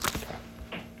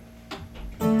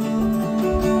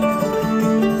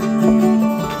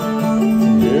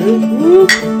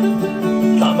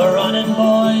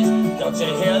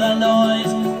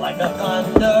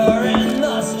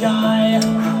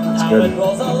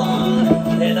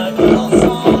along in a good old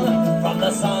song from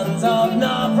the sons of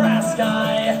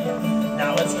Nebraska.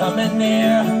 Now it's coming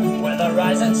near with a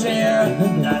rising cheer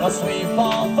that'll sweep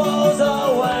all foes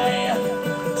away.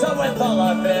 So with all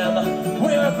our vim,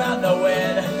 we're bound to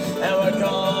win, and we're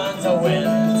going to win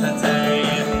today.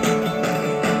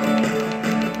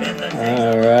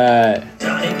 All right.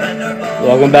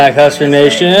 Welcome back, Husker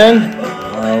Nation.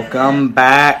 Welcome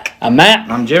back. I'm Matt.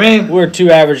 I'm Jimmy. We're two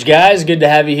average guys. Good to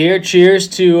have you here. Cheers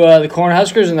to the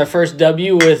Cornhuskers and their first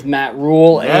W with Matt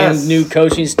Rule and new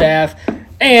coaching staff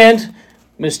and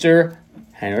Mr.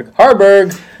 Henrik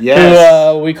Haarberg,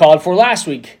 who we called for last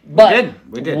week. But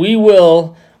we did. We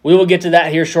will get to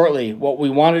that here shortly. What we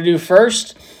want to do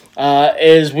first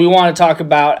is we want to talk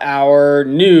about our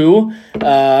new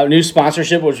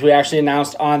sponsorship, which we actually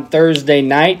announced on Thursday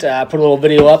night. I put a little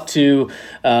video up to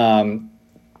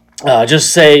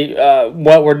just say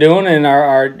what we're doing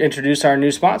and introduce our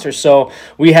new sponsors. So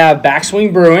we have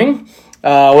Backswing Brewing,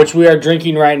 which we are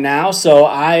drinking right now. So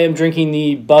I am drinking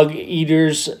the Bug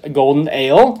Eaters Golden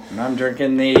Ale. And I'm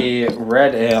drinking the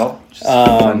Red Ale, which is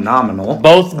phenomenal.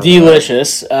 Both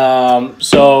delicious.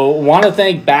 So want to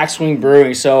thank Backswing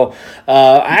Brewing. So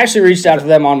I actually reached out to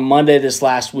them on Monday this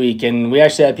last week, and we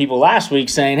actually had people last week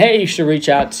saying, "Hey, you should reach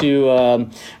out to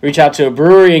a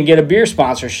brewery and get a beer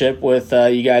sponsorship with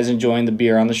you guys enjoying the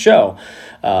beer on the show."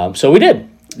 So we did.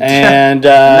 And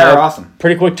they're awesome.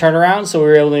 Pretty quick turnaround, so we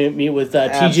were able to meet with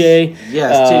TJ.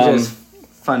 Yes, TJ's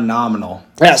phenomenal.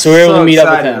 Yeah, so we were able to meet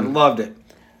up with him. Loved it.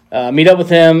 Meet up with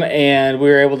him, and we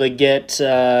were able to get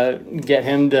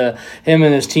him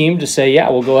and his team to say, yeah,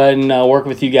 we'll go ahead and work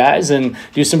with you guys and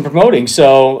do some promoting.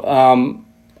 So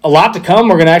a lot to come.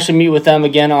 We're going to actually meet with them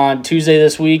again on Tuesday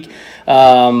this week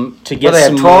to get they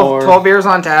some have 12 more. beers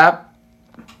on tap.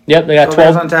 Yep, they got 12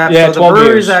 beers on tap. Yeah, so 12 the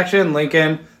brewery's beers. actually in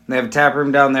Lincoln. They have a tap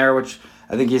room down there, which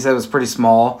I think he said was pretty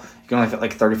small. You can only fit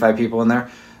like 35 people in there.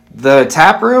 The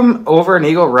tap room over in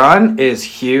Eagle Run is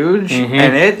huge,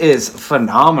 and it is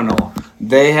phenomenal.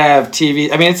 They have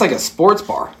TV. I mean, it's like a sports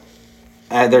bar.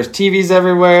 There's TVs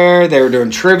everywhere. They were doing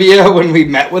trivia when we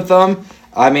met with them.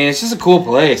 I mean, it's just a cool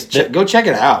place. Go check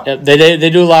it out. Yep, they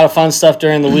do a lot of fun stuff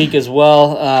during the week as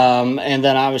well, and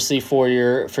then obviously for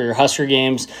your Husker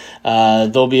games,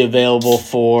 they'll be available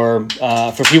for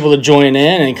people to join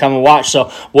in and come and watch. So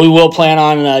we will plan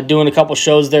on doing a couple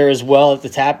shows there as well at the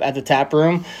tap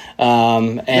room.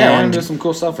 And we're gonna do some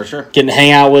cool stuff for sure. Getting to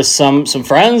hang out with some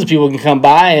friends. People can come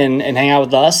by and hang out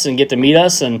with us and get to meet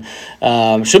us, and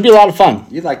should be a lot of fun.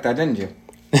 You liked that, didn't you?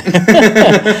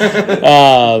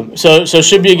 So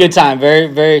should be a good time. Very,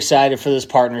 very excited for this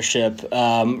partnership.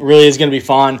 Really is going to be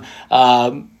fun.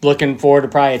 Looking forward to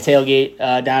probably a tailgate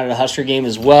down at a Husker game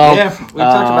as well. Yeah, we've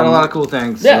talked about a lot of cool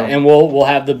things. Yeah, and we'll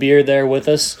have the beer there with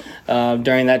us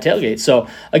during that tailgate. So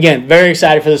again, very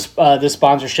excited for this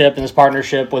sponsorship and this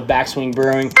partnership with Backswing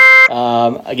Brewing.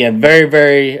 Again, very,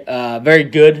 very, very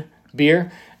good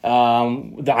beer.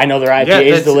 I know their IPA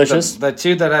is delicious. The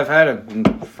two that I've had have been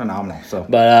phenomenal. So,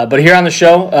 but here on the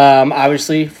show,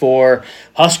 obviously for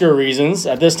Husker reasons,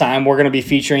 at this time we're going to be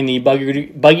featuring the Bug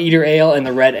Eater Ale and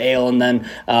the Red Ale, and then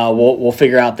we'll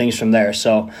figure out things from there.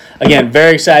 So again,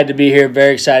 very excited to be here.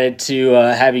 Very excited to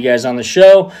have you guys on the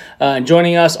show and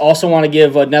joining us. Also want to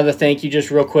give another thank you, just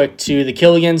real quick, to the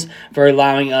Killigans for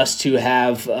allowing us to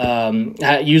have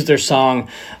use their song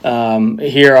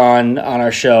here on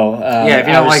our show. If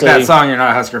you don't like that song, you're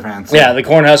not a Husker fan. So. Yeah, the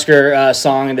Cornhusker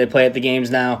song they play at the games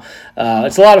now.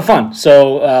 It's a lot of fun.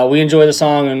 So we enjoy the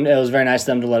song, and it was very nice of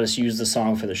them to let us use the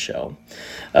song for the show.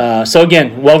 So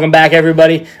again, welcome back,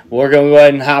 everybody. We're going to go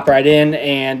ahead and hop right in,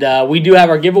 and we do have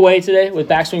our giveaway today with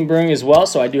Backswing Brewing as well.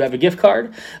 So I do have a gift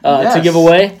card to give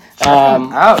away.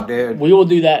 Out, dude. We will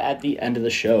do that at the end of the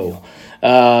show.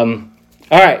 All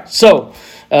right, so.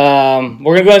 We're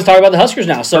going to go ahead and talk about the Huskers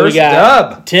now. So First we got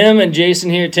dub. Tim and Jason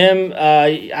here. Tim,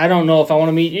 I don't know if I want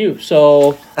to meet you,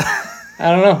 so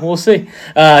I don't know. We'll see.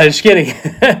 Just kidding.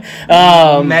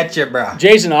 Met you, bro.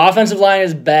 Jason, offensive line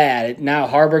is bad. Now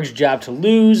Haarberg's job to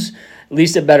lose. At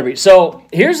least it better be. So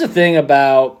here's the thing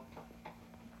about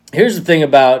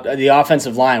the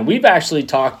offensive line. We've actually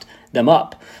talked them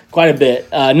up quite a bit.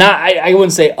 I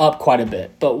wouldn't say up quite a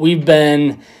bit, but we've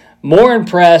been more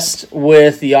impressed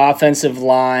with the offensive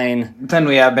line than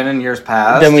we have been in years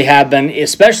past. Than we have been,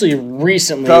 especially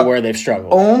recently where they've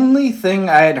struggled. Only thing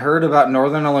I had heard about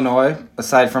Northern Illinois,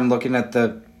 aside from looking at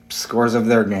the scores of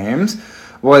their games,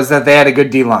 was that they had a good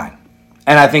D-line.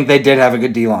 And I think they did have a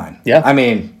good D-line. Yeah. I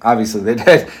mean, obviously they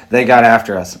did. They got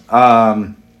after us.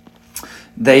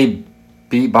 They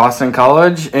beat Boston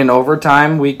College in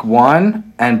overtime week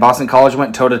 1, and Boston College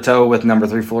went toe-to-toe with number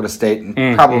 3 Florida State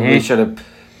and probably should have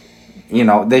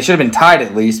they should have been tied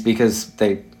at least because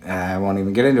I won't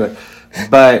even get into it.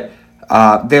 But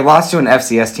they lost to an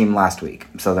FCS team last week,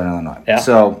 Southern Illinois. Yeah.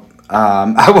 So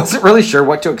I wasn't really sure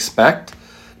what to expect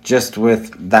just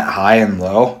with that high and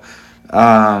low.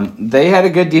 They had a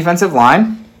good defensive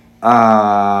line.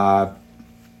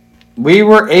 We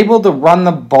were able to run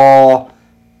the ball,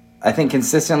 I think,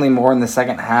 consistently more in the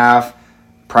second half.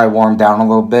 Probably warmed down a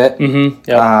little bit. Mm-hmm.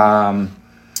 Yep.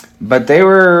 But they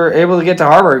were able to get to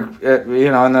Haarberg,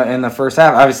 in the first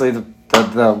half. Obviously,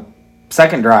 the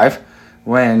second drive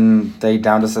when they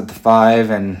downed us at the 5,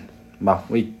 and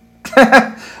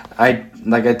I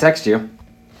text you.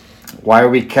 Why are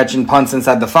we catching punts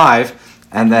inside the 5?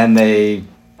 And then they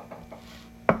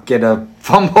get a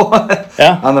fumble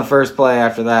on the first play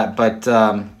after that. But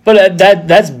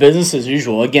that's business as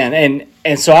usual again.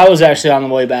 And so I was actually on the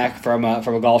way back from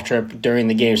a golf trip during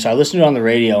the game. So I listened to it on the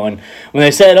radio, and when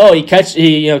they said, "Oh, he catches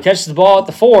the ball at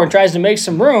the 4 and tries to make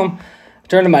some room," I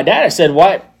turned to my dad. I said,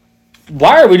 "Why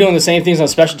are we doing the same things on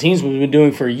special teams we've been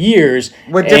doing for years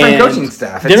with different coaching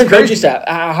staff? Different coaching staff.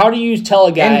 How do you tell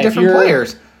a guy and different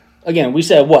players?" Again, we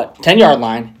said 10-yard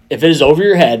line. If it is over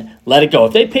your head, let it go.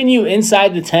 If they pin you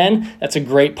inside the 10, that's a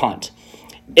great punt.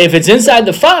 If it's inside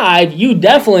the 5, you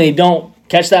definitely don't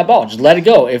catch that ball. Just let it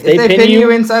go. If they pin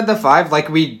you inside the 5, like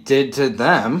we did to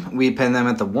them, we pin them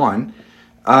at the 1.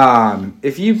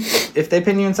 If they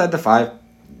pin you inside the 5,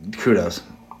 kudos.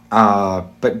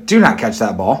 But do not catch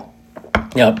that ball.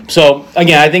 Yep. So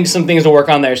again, I think some things to work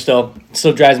on there still.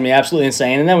 Still drives me absolutely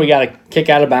insane. And then we got to kick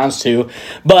out of bounds too.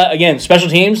 But again, special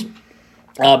teams.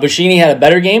 Bashini had a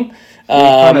better game. He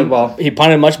punted well. He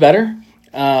punted much better.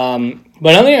 But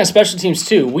another thing on special teams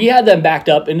too, we had them backed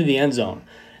up into the end zone.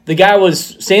 The guy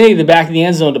was standing in the back of the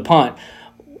end zone to punt.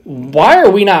 Why are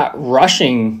we not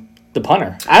rushing the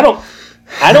punter? I don't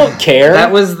care.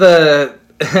 That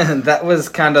was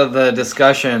kind of the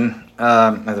discussion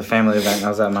at the family event. I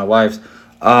was at my wife's.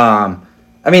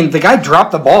 The guy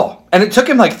dropped the ball, and it took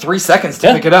him like 3 seconds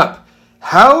to pick it up.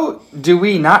 How do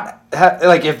we not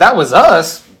if that was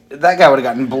us, that guy would have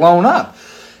gotten blown up.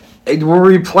 Were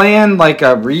we playing like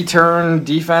a return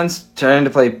defense, trying to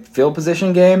play field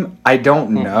position game? I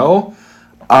don't know.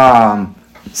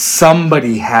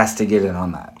 Somebody has to get in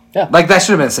on that. Yeah. Like, that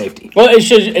should have been safety. Well, it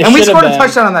should. And we scored a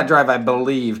touchdown on that drive, I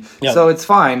believe. Yep. So it's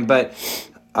fine, but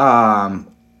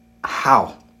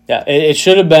how? Yeah, it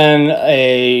should have been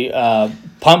a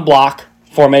punt block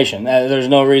formation. There's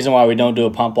no reason why we don't do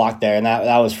a punt block there, and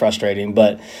that was frustrating.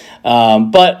 But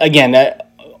again,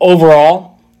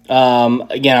 overall,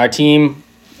 our team,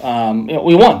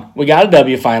 we won. We got a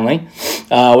W finally,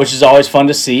 which is always fun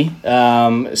to see,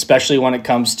 especially when it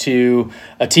comes to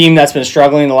a team that's been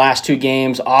struggling the last 2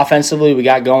 games. Offensively, we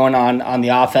got going on the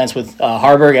offense with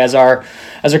Haarberg as our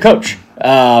coach. Or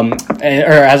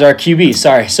as our QB,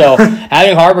 sorry. So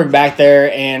having Haarberg back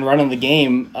there and running the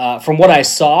game, from what I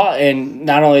saw, and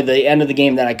not only the end of the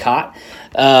game that I caught,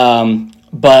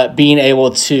 but being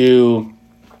able to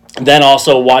then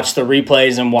also watch the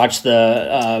replays and watch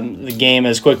the game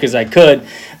as quick as I could,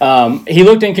 he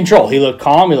looked in control. He looked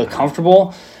calm. He looked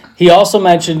comfortable. He also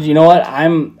mentioned, you know what,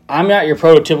 I'm not your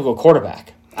prototypical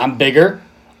quarterback. I'm bigger.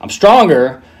 I'm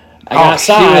stronger. I got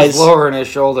size. He was lowering his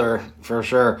shoulder for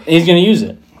sure. He's going to use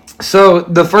it. So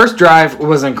the first drive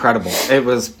was incredible. It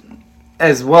was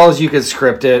as well as you could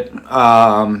script it. They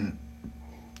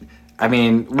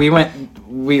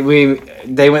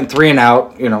went 3 and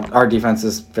out. You know, our defense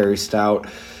is very stout.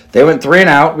 They went 3 and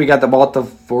out. We got the ball at the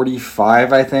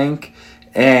 45, I think,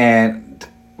 and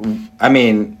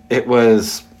it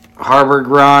was Haarberg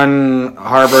run.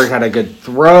 Haarberg had a good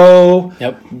throw.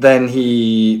 Yep. Then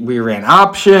we ran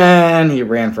option. He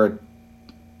ran for.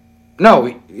 No,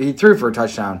 he threw for a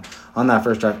touchdown on that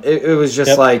first drive. It was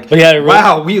just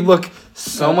wow, we look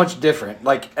so much different.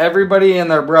 Like, everybody and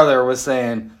their brother was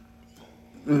saying,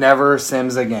 never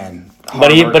Sims again.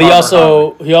 But he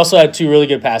also had 2 really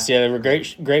good passes. He had a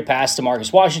great pass to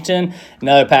Marcus Washington,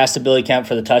 another pass to Billy Kemp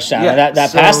for the touchdown. Yeah,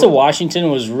 that pass to Washington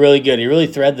was really good. He really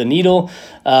threaded the needle.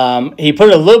 He put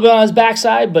it a little bit on his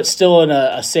backside, but still in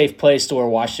a safe place to where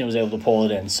Washington was able to pull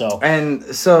it in. So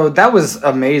that was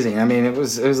amazing. It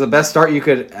was the best start you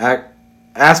could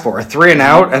ask for. A 3 and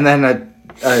out, and then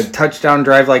a touchdown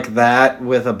drive like that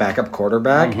with a backup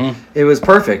quarterback. Mm-hmm. It was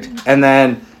perfect. And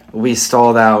then we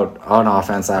stalled out on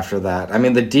offense after that.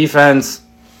 The defense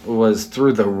was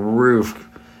through the roof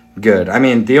good.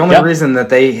 The only reason that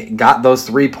they got those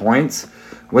 3 points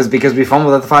was because we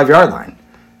fumbled at the 5-yard line.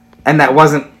 And that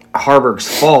wasn't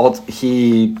Haarberg's fault.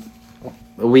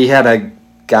 We had a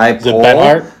guy pull. Was it Ben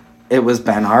Hart? It was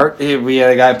Ben Hart. We had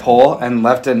a guy pull and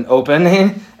left an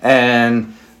opening,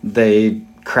 and they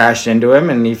crashed into him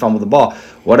and he fumbled the ball.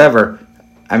 Whatever.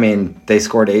 I mean, they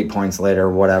scored 8 points later,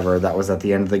 whatever. That was at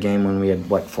the end of the game when we had,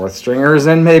 fourth stringers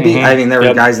in maybe? I mean, there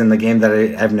were guys in the game that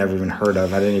I've never even heard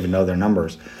of. I didn't even know their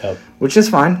numbers, which is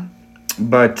fine.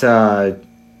 But,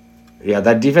 yeah,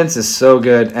 that defense is so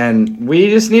good, and we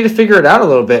just need to figure it out a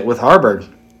little bit with Haarberg.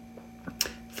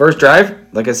 First drive,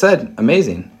 like I said,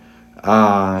 amazing.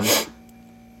 And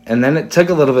then it took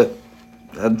a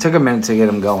minute to get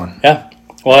him going. Yeah.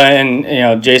 Well,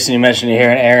 and, Jason, you mentioned it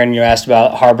here, and Aaron, you asked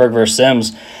about Haarberg versus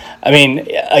Sims. I mean,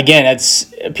 again,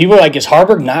 it's people are like, is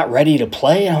Haarberg not ready to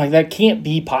play? And I'm like, that can't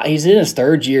be. He's in his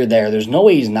third year there. There's no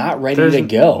way he's not ready to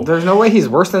go. There's no way he's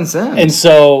worse than Sims. And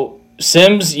so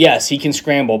Sims, yes, he can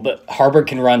scramble, but Haarberg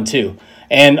can run too.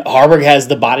 And Haarberg has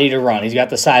the body to run. He's got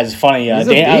the size. It's funny. I was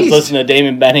listening to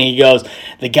Damon Benning. He goes,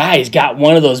 the guy's got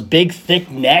one of those big, thick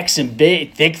necks and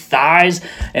big, thick thighs.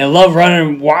 And I love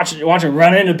watching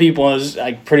run into people. It was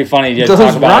pretty funny to those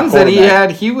talk about. Runs that he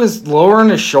had, he was lowering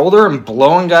his shoulder and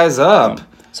blowing guys up.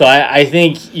 So I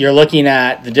think you're looking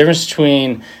at the difference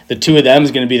between the two of them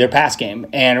is going to be their pass game.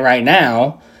 And right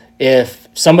now, if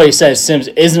somebody says Sims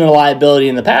isn't a liability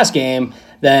in the pass game,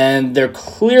 then they're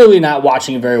clearly not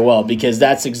watching it very well, because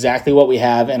that's exactly what we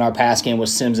have in our pass game with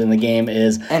Sims in the game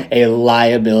is a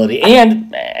liability.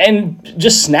 And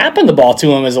just snapping the ball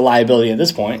to him is a liability at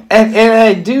this point. And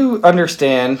I do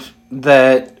understand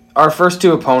that our first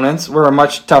two opponents were a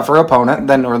much tougher opponent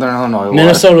than Northern Illinois was.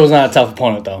 Minnesota was not a tough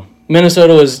opponent, though.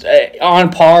 Minnesota was on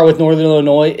par with Northern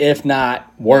Illinois, if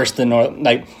not worse than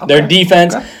their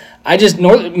defense. Okay.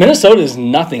 Minnesota is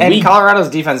nothing. And Colorado's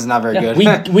defense is not very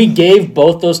good. we gave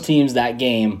both those teams that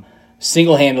game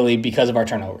single-handedly because of our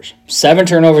turnovers. 7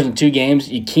 turnovers in 2 games.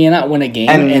 You cannot win a game,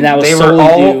 and that was they solely were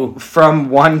all from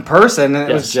one person,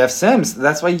 and it was Jeff Sims.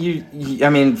 That's why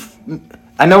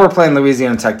I know we're playing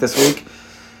Louisiana Tech this week.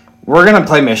 We're going to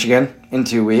play Michigan in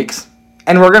 2 weeks,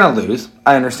 and we're going to lose.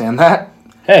 I understand that.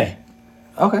 Hey.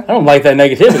 Okay. I don't like that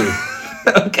negativity.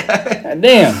 Okay. God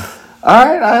damn. All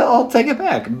right, I'll take it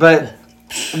back. But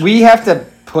we have to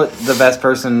put the best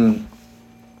person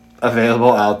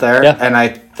available out there, and I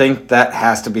think that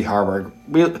has to be Haarberg.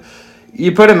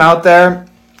 You put him out there,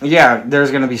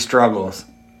 there's going to be struggles.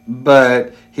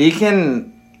 But he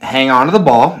can hang on to the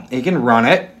ball. He can run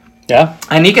it. Yeah.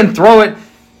 And he can throw it,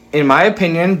 in my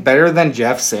opinion, better than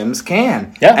Jeff Sims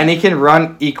can. Yeah. And he can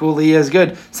run equally as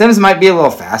good. Sims might be a little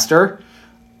faster,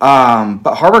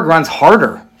 but Haarberg runs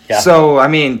harder. Yeah. So, I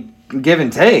mean, give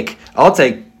and take. I'll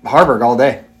take Haarberg all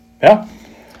day. Yeah.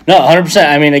 No, 100%.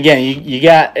 I mean, again, you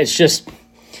got, it's just,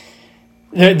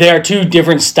 there are two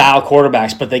different style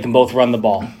quarterbacks, but they can both run the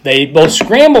ball. They both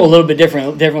scramble a little bit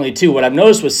differently, too. What I've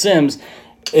noticed with Sims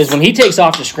is when he takes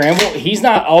off to scramble, he's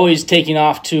not always taking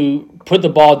off to put the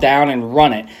ball down and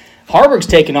run it. Haarberg's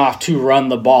taking off to run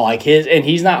the ball, and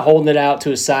he's not holding it out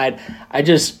to his side.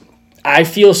 I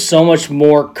feel so much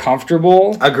more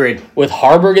comfortable Agreed. with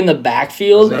Haarberg in the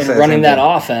backfield and running that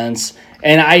offense.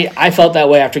 And I felt that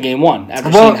way after game 1.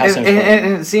 Seeing how Sims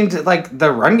and it seemed like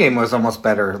the run game was almost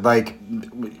better. Like,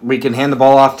 we can hand the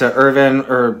ball off to Irvin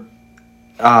or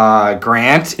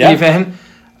Grant even.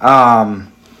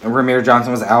 Ramir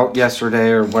Johnson was out yesterday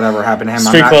or whatever happened to him.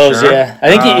 Street I'm not clothes, sure. yeah.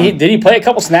 I think did he play a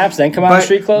couple snaps then come out in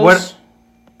street clothes?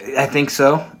 I think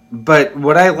so. But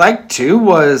what I liked, too,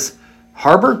 was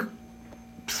Haarberg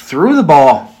threw the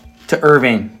ball to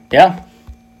Irving. Yeah.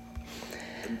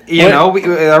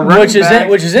 Which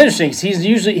is interesting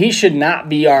because he should not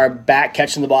be our back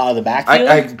catching the ball out of the backfield.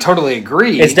 I totally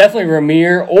agree. It's definitely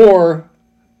Ramir or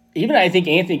even I think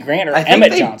Anthony Grant or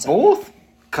Emmett Johnson. Both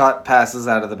caught passes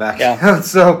out of the backfield. Yeah.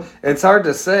 So it's hard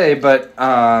to say, but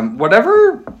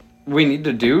whatever we need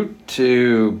to do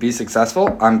to be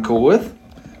successful, I'm cool with.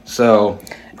 So.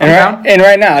 And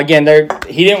right now, again,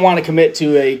 he didn't want to commit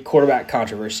to a quarterback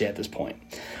controversy at this point,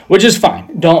 which is fine.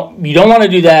 You don't want to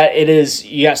do that.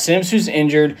 You got Sims who's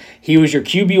injured. He was your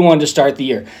QB1 to start the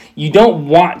year. You don't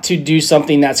want to do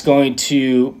something that's going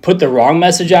to put the wrong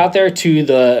message out there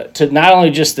to not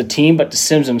only just the team but to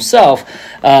Sims himself,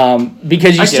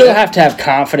 because you still have to have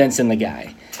confidence in the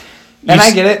guy.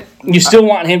 I get it. You still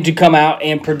want him to come out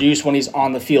and produce when he's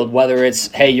on the field, whether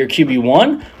it's, hey, you're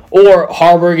QB1, or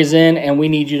Haarberg is in and we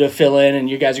need you to fill in and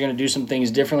you guys are going to do some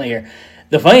things differently here.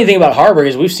 The funny thing about Haarberg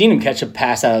is we've seen him catch a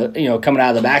pass coming out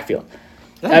of the backfield.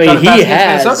 Yeah, I mean, he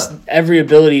has every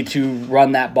ability to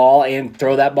run that ball and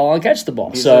throw that ball and catch the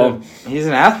ball. He's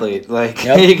an athlete.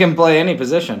 He can play any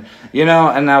position.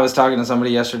 And I was talking to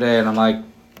somebody yesterday and I'm like,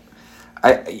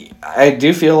 I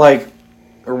do feel like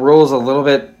Rule's a little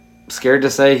bit scared to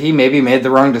say he maybe made the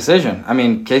wrong decision. I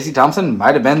mean, Casey Thompson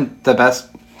might have been the best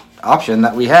option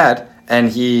that we had, and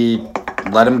he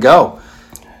let him go.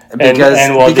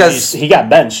 Because he got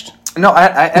benched. No,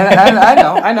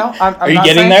 I know. Are you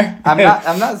getting there?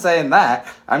 I'm not saying that.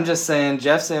 I'm just saying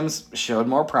Jeff Sims showed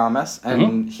more promise,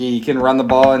 and he can run the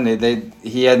ball, and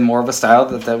he had more of a style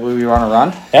that we want to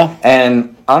run. Yeah.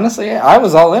 And honestly, I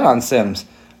was all in on Sims,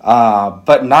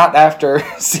 but not after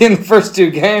seeing the first 2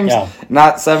 games. Yeah.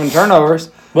 Not 7 turnovers.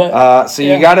 But so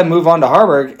you got to move on to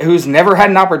Haarberg, who's never had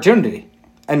an opportunity,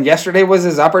 and yesterday was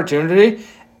his opportunity,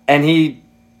 and he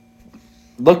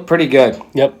looked pretty good.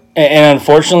 Yep. And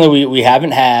unfortunately, we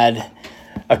haven't had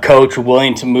a coach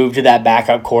willing to move to that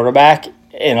backup quarterback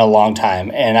in a long time.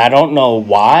 And I don't know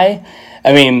why.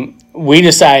 I mean, we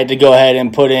decided to go ahead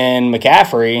and put in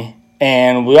McCaffrey,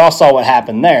 and we all saw what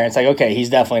happened there. It's like, okay, he's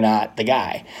definitely not the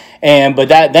guy. But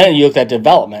then you looked at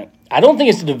development. I don't think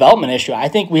it's a development issue. I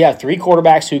think we have 3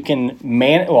 quarterbacks who can 2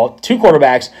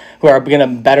 quarterbacks who are going to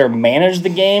better manage the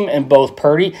game, and both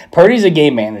Purdy. Purdy's a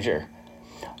game manager.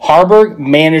 Haarberg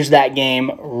managed that game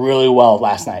really well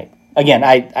last night. Again,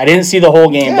 I didn't see the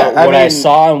whole game, but I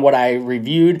saw and what I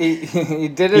reviewed, he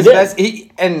did his best.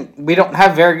 And we don't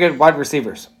have very good wide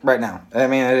receivers right now. I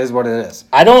mean, it is what it is.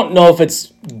 I don't know if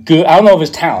it's good. I don't know if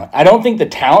it's talent. I don't think the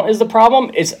talent is the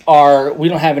problem. It's we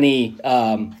don't have any.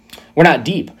 We're not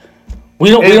deep.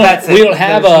 We don't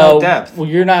have no depth. Well,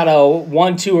 you're not a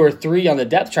 1, 2, or 3 on the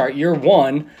depth chart. You're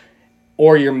 1,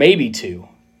 or you're maybe 2.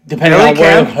 Depending on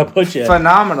where I'm going to put you.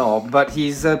 Phenomenal, but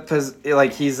he's a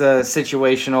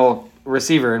situational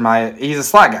receiver he's a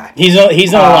slot guy. He's an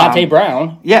Alante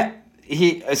Brown. Yeah.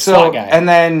 Slot guy. And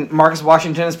then Marcus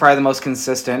Washington is probably the most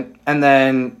consistent. And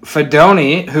then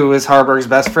Fedoni, who is Haarberg's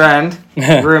best friend,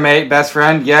 roommate, best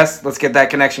friend. Yes, let's get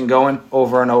that connection going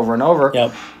over and over and over.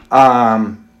 Yep.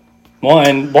 And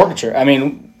Borkacher. I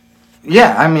mean,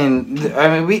 yeah, I mean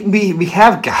we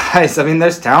have guys. I mean,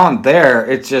 there's talent there.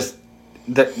 It's just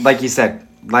that, like you said,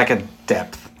 lack of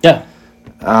depth. Yeah.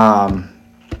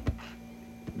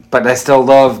 But I still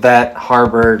love that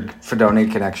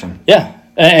Haarberg-Fedoni connection. Yeah.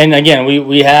 And again, we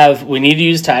need to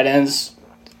use tight ends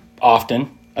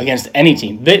often against any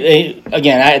team.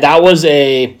 That was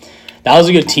a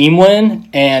good team win,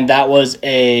 and that was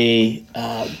we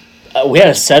had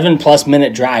a 7+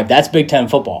 minute drive. That's Big Ten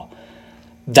football.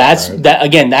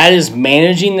 That is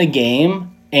managing the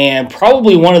game, and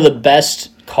probably one of the best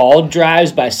called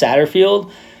drives by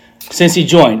Satterfield since he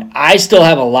joined. I still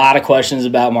have a lot of questions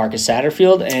about Marcus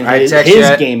Satterfield and his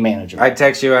game manager. I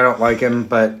text you, I don't like him,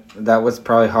 but that was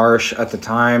probably harsh at the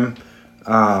time.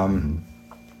 I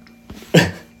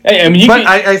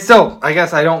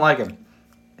guess I don't like him.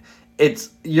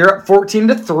 You're up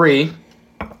 14-3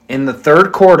 in the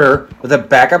third quarter with a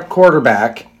backup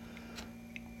quarterback.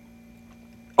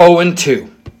 0-2.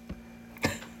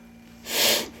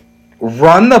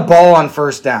 Run the ball on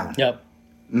first down. Yep.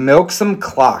 Milk some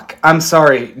clock. I'm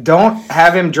sorry. Don't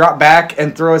have him drop back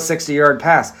and throw a 60-yard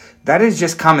pass. That is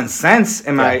just common sense.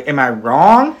 Am I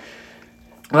wrong?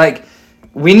 Like,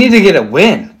 we need to get a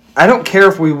win. I don't care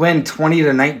if we win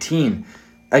 20-19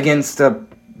 against a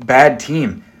bad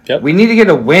team. Yep. We need to get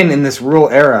a win in this rule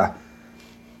era.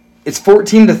 It's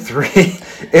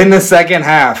 14-3 in the second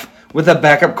half with a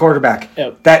backup quarterback.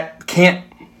 Yep. That can't.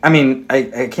 I mean,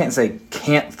 I can't say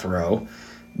can't throw,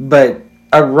 but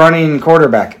a running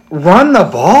quarterback. Run the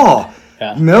ball.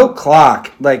 Yeah. Milk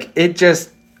clock. Like, it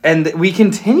just... And we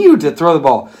continue to throw the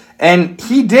ball. And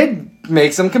he did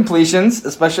make some completions,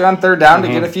 especially on third down, to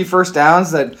get a few first downs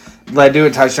that led to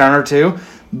a touchdown or two.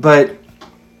 But,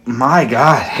 my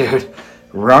God, dude,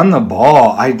 run the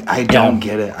ball. I don't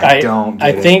get it. I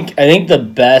think the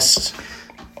best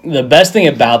thing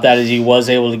about that is he was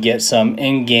able to get some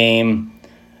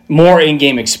more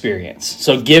in-game experience.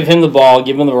 So give him the ball,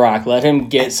 give him the rock, let him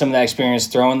get some of that experience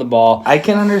throwing the ball. I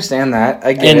can understand that.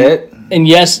 I get it. And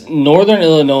yes, Northern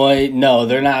Illinois, no,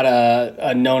 they're not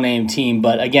a no-name team,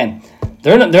 but again,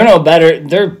 they're no better.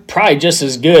 They're probably just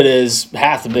as good as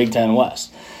half the Big Ten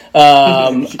West.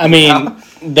 I mean,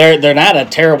 they're not a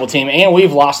terrible team, and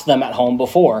we've lost them at home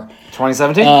before.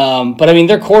 2017. But I mean,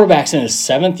 their quarterback's in his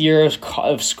 7th year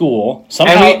of school.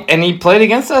 Somehow, and he played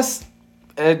against us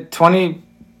at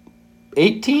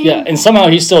 2018. Yeah, and somehow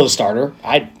he's still a starter.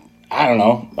 I don't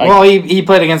know. Well, he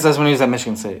played against us when he was at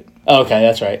Michigan State. Okay,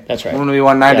 that's right. When we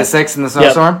won 9-6 in the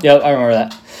snowstorm. Yep, I remember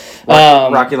that.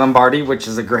 Rocky Lombardi, which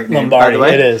is a great name, Lombardi, by the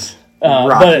way. It is.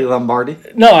 Rocky Lombardi.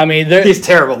 No, I mean... He's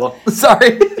terrible, though.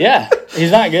 Sorry. Yeah,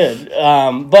 he's not good.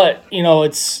 But,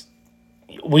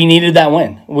 we needed that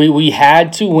win. We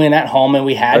had to win at home, and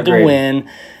we had to win.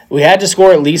 We had to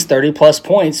score at least 30-plus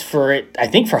points for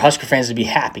Husker fans to be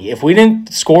happy. If we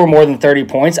didn't score more than 30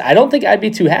 points, I don't think I'd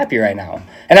be too happy right now.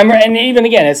 And even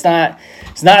again, it's not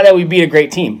It's not that we beat a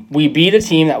great team. We beat a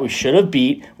team that we should have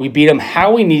beat. We beat them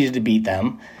how we needed to beat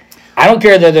them. I don't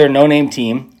care that they're a no-name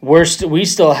team. We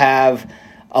still have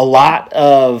a lot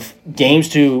of games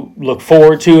to look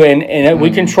forward to, and we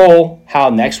control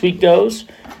how next week goes,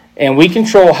 and we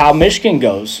control how Michigan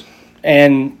goes,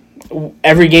 and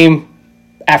every game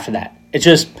after that. It's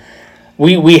just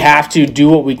we have to do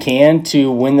what we can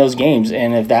to win those games,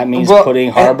 and if that means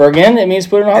putting Haarberg in, it means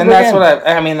putting Haarberg in. And that's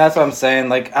that's what I'm saying.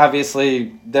 Like,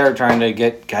 obviously, they're trying to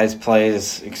get guys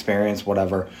plays, experience,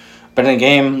 whatever. But in a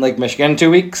game like Michigan in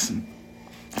 2 weeks,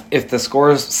 if the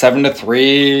score is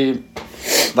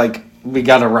 7-3, like, we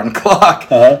got to run clock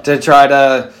to try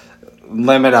to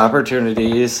limit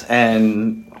opportunities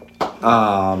and,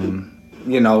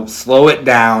 slow it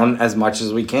down as much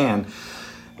as we can.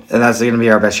 And that's going to be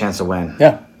our best chance to win.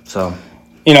 Yeah. So.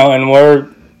 And we're,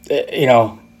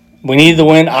 we need the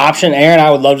win option. Aaron, I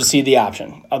would love to see the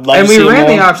option. I'd love to see. And we ran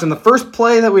the option. The first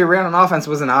play that we ran on offense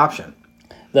was an option.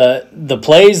 The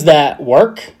plays that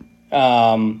work,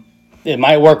 it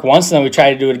might work once, and then we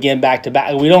try to do it again back to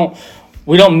back. We don't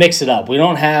mix it up. We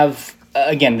don't have,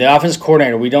 again, the offense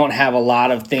coordinator, we don't have a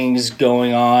lot of things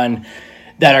going on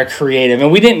that are creative.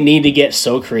 And we didn't need to get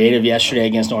so creative yesterday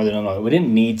against Northern Illinois. We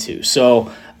didn't need to.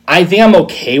 So I think I'm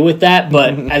okay with that.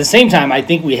 But at the same time, I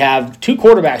think we have two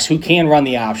quarterbacks who can run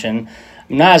the option.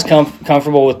 I'm not as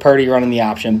comfortable with Purdy running the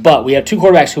option, but we have two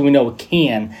quarterbacks who we know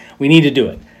can. We need to do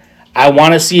it. I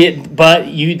want to see it, but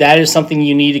that is something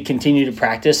you need to continue to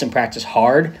practice and practice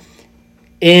hard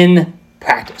in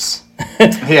practice.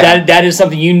 Yeah. That is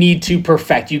something you need to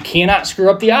perfect. You cannot screw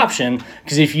up the option,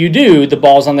 because if you do, the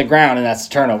ball's on the ground and that's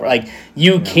the turnover. Like,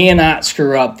 you cannot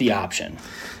screw up the option.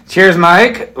 Cheers,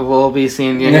 Mike. We'll be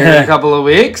seeing you here in a couple of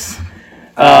weeks.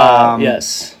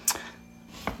 Yes.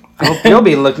 I hope you'll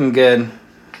be looking good.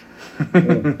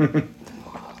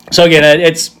 So again,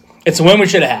 it's a win we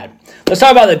should have had. Let's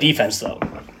talk about the defense, though.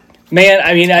 Man,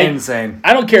 I mean, insane.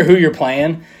 I don't care who you're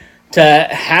playing. To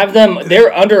have them,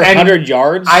 they're under 100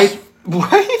 yards.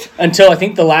 What? Until I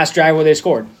think the last drive where they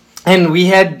scored. And we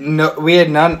had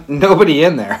nobody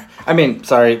in there. I mean,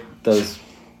 sorry, those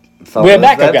fellas. We had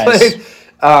backup guys. Played.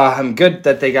 I'm good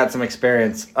that they got some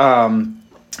experience.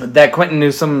 That Quentin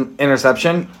Newsome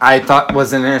interception, I thought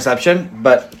was an interception,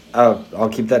 but I'll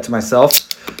keep that to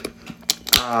myself.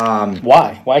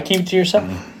 Why? Why keep it to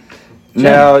yourself?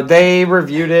 No, they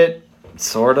reviewed it,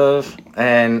 sort of,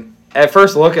 and at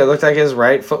first look, it looked like his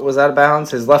right foot was out of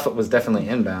bounds. His left foot was definitely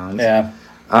in bounds. Yeah.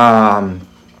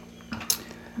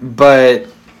 But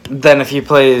then a few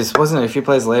plays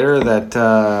later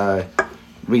that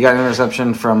we got an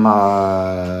interception from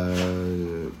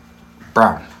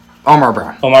Brown. Omar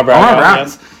Brown. Omar Brown. Yeah.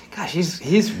 Gosh,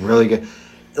 he's really good.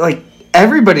 Like,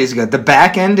 everybody's good. The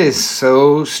back end is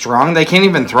so strong. They can't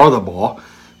even throw the ball.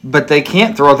 But they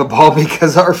can't throw the ball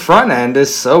because our front end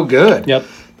is so good. Yep.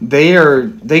 They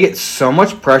get so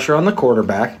much pressure on the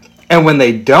quarterback, and when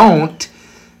they don't,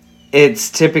 it's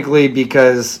typically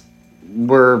because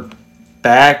we're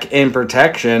back in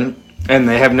protection and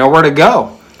they have nowhere to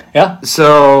go. Yeah.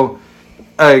 So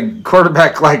a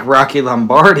quarterback like Rocky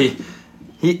Lombardi,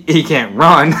 he can't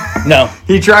run. No.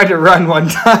 He tried to run one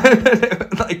time,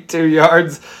 like 2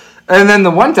 yards, and then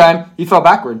the one time he fell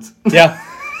backwards. Yeah.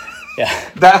 Yeah.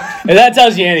 If that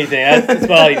tells you anything, that's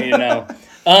all you need to know.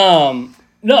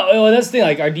 No, that's the thing.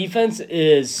 Like, our defense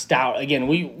is stout. Again,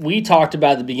 we talked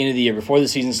about at the beginning of the year, before the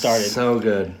season started. So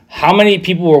good. How many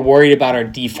people were worried about our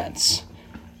defense?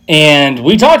 And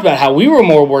we talked about how we were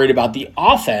more worried about the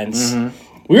offense. Mm-hmm.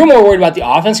 We were more worried about the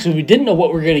offense because we didn't know what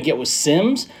we were going to get with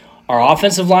Sims. Our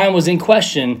offensive line was in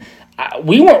question.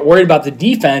 We weren't worried about the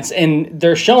defense, and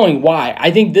they're showing why. I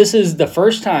think this is the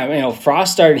first time,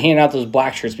 Frost started handing out those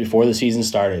black shirts before the season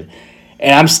started.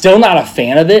 And I'm still not a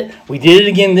fan of it. We did it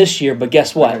again this year, but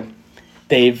guess what?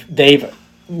 They've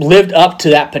lived up to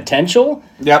that potential.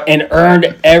 Yep. And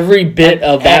earned every bit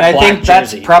of that black jersey. And I think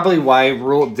that's probably why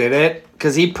Rule did it,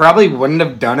 because he probably wouldn't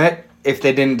have done it if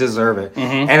they didn't deserve it.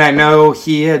 Mm-hmm. And I know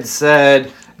he had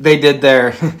said they did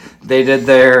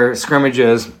their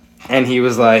scrimmages, and he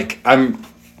was like, I'm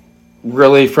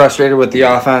really frustrated with the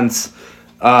offense.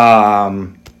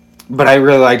 But I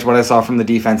really liked what I saw from the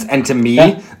defense. And to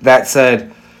me, that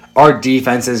said, our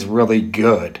defense is really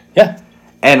good. Yeah.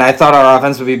 And I thought our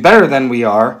offense would be better than we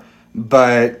are.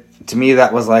 But to me,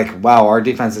 that was like, wow, our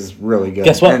defense is really good.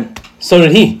 Guess what? And so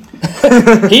did he.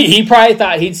 he probably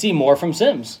thought he'd see more from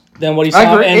Sims than what he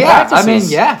saw in practices. I mean,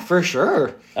 yeah, for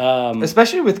sure.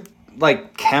 Especially with,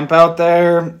 like, Kemp out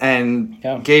there, and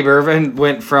Gabe Irvin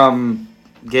went from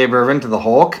Gabe Irvin to the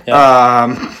Hulk.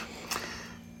 Yeah.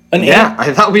 Yeah,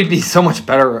 I thought we'd be so much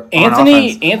better on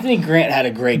offense. Anthony Grant had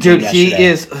a great game yesterday. He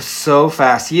is so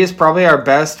fast. He is probably our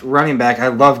best running back. I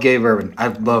love Gabe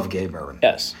Ervin.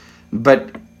 Yes.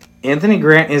 But Anthony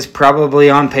Grant is probably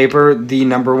on paper the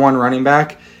number one running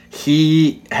back.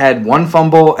 He had one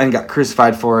fumble and got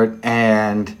crucified for it,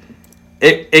 and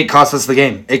it cost us the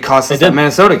game. It cost us the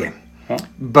Minnesota game. Huh?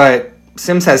 But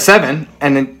Sims has 7,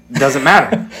 and it doesn't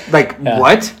matter.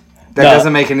 What? That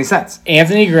doesn't make any sense.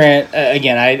 Anthony Grant,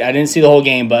 again, I didn't see the whole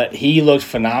game, but he looked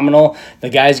phenomenal. The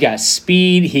guy's got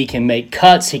speed. He can make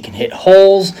cuts. He can hit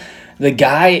holes. The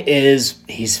guy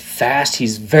he's fast.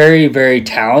 He's very, very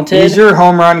talented. He's your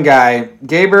home run guy.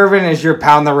 Gabe Ervin is your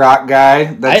pound the rock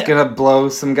guy that's going to blow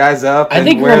some guys up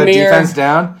and wear the defense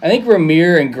down. I think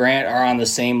Ramir and Grant are on the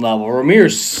same level.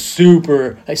 Ramir's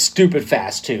stupid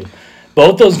fast, too.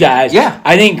 Both those guys. Yeah.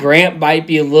 I think Grant might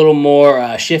be a little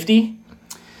more shifty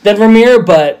than Ramir,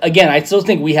 but again, I still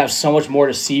think we have so much more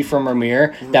to see from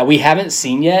Ramir that we haven't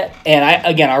seen yet.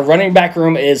 And our running back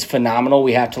room is phenomenal.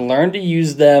 We have to learn to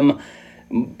use them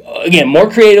again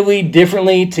more creatively,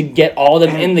 differently to get all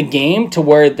of them in the game to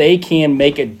where they can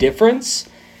make a difference.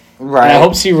 Right. And I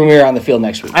hope to see Ramir on the field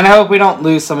next week. And I hope we don't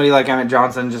lose somebody like Emmett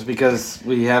Johnson just because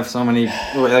we have so many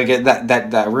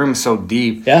that room's so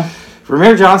deep. Yeah.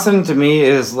 Ramir Johnson to me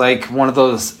is like one of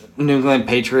those New England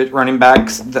Patriot running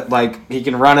backs that he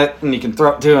can run it and you can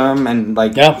throw it to him and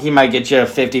he might get you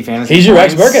 50 fantasy He's your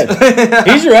points. Rex Burkhead.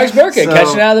 He's your Rex Burkhead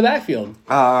catching out of the backfield.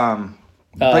 But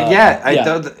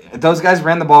those guys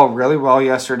ran the ball really well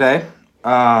yesterday.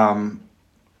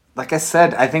 Like I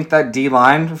said, I think that D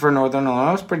line for Northern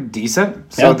Illinois was pretty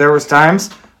decent. So there was times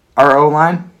our O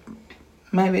line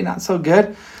maybe not so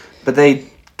good, but they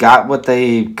got what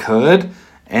they could.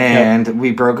 And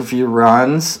we broke a few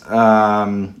runs,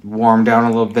 warmed down a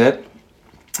little bit.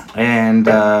 And,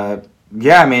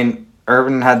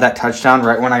 Irvin had that touchdown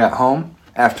right when I got home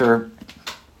after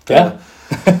the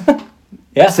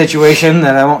situation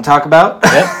that I won't talk about.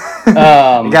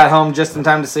 Got home just in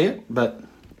time to see it, but...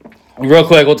 Real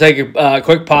quick, we'll take a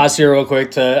quick pause here real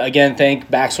quick to, again, thank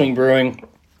Backswing Brewing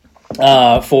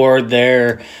for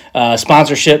their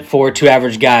sponsorship for Two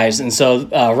Average Guys. And so,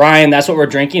 Ryan, that's what we're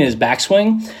drinking is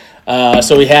Backswing.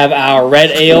 So we have our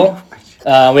red ale.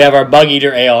 We have our Bug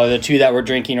Eater ale, the two that we're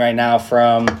drinking right now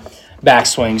from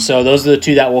Backswing. So those are the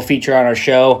two that we'll feature on our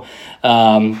show.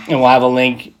 And we'll have a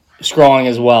link scrolling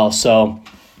as well. So,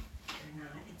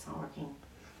 it's not working.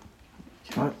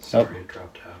 What? Sorry, it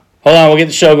dropped out. Hold on, we'll get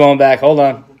the show going back. Hold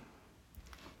on.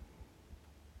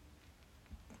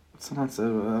 Sometimes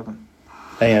what happened?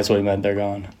 I think that's what he meant. They're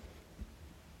gone.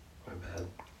 My bad.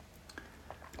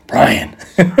 Brian.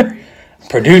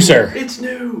 Producer. It's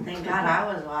new. Thank God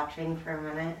I was watching for a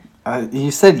minute. You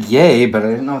said yay, but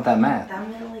I didn't know what that meant. That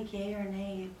meant like yay or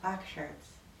nay black shirts.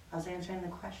 I was answering the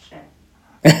question.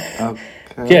 Okay.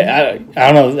 Yeah,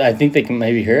 I don't know. I think they can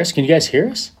maybe hear us. Can you guys hear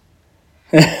us?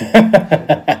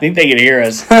 I think they can hear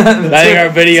us. I think our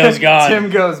video's gone. Tim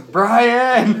goes,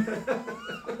 Brian!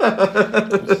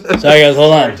 Sorry, guys.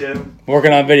 Hold on. Sorry, Tim.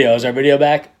 Working on video. Is our video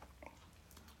back?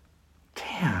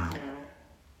 Damn.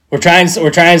 We're trying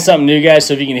something new, guys.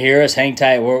 So if you can hear us, hang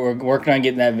tight. We're working on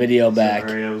getting that video back.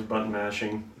 Sorry, I was button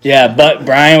mashing. Yeah, but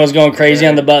Brian was going crazy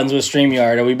on the buttons with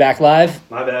StreamYard. Are we back live?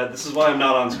 My bad. This is why I'm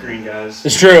not on screen, guys.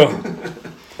 It's true.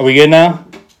 Are we good now?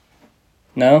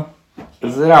 No?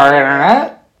 Is it our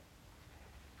internet?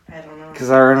 I don't know. Because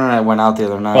our internet went out the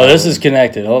other night. Oh, this is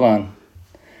connected. Hold on.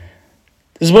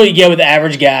 This is what you get with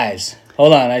average guys.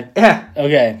 Hold on. Yeah.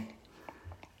 Okay.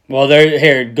 Well,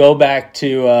 here. Go back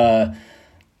to.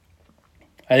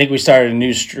 I think we started a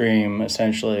new stream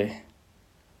essentially.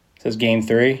 It says Game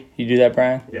 3. You do that,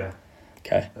 Brian? Yeah.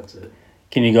 Okay. That's it.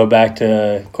 Can you go back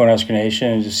to Cornhusker Nation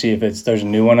and just see if there's a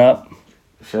new one up?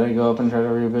 Should I go up and try to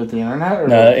reboot the internet? Or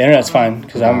No, the internet's fine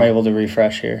because I'm able to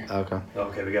refresh here. Okay.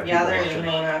 Okay, we got Yeah, people there's watching.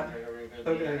 one up.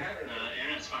 Okay.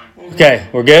 Okay,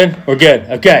 we're good? We're good.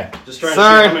 Okay. Just trying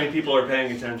Sorry. to see how many people are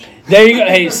paying attention. There you go.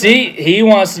 Hey, see? He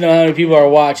wants to know how many people are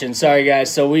watching. Sorry,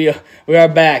 guys. So we are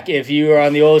back. If you are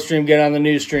on the old stream, get on the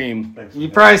new stream. Thanks. You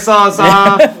probably saw us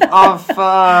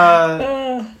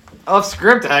off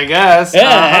script, I guess.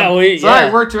 Yeah,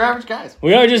 Sorry, we're two average guys.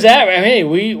 We are just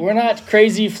we're not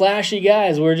crazy, flashy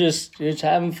guys. We're just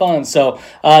having fun. So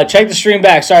check the stream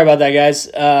back. Sorry about that, guys.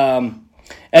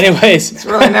 Anyways. It's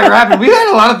really never happened. We've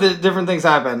had a lot of different things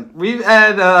happen. We've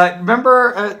had,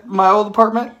 remember at my old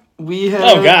apartment? We had,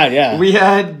 oh, God, yeah. We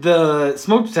had the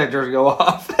smoke detectors go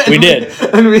off. We did.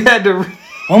 And we had to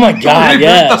oh, my God, reboot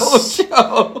yes. the whole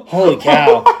show. Holy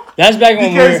cow. That's back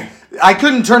when Because I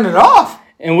couldn't turn it off.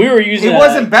 we were using It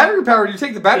wasn't battery powered. You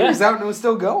take the batteries Yeah. out and it was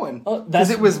still going. Oh, Because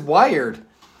it was wired.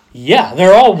 Yeah,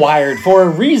 they're all wired for a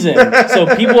reason.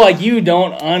 So people like you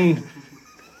don't unplug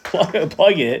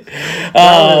it. That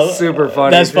was super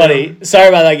funny. That's too. funny. Sorry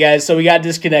about that, guys. So we got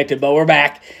disconnected, but we're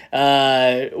back.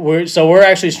 We're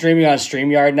actually streaming on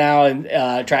StreamYard now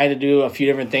and trying to do a few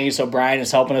different things. So Brian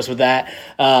is helping us with that.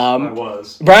 I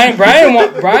was.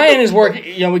 Brian is working.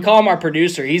 You know, we call him our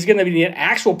producer. He's going to be an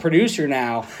actual producer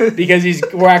now because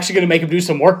we're actually going to make him do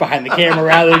some work behind the camera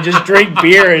rather than just drink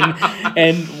beer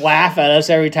and laugh at us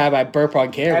every time I burp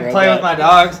on camera. And play with my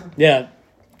dogs. Yeah.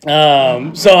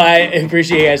 So I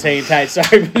appreciate you guys hanging tight.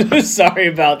 Sorry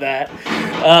about that.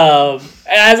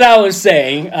 As I was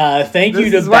saying, thank you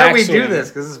to This is why we Backswing. do this,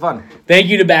 because it's fun. Thank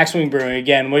you to Backswing Brewing.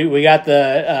 Again, we got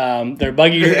their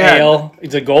Bug Eater Yeah. Ale.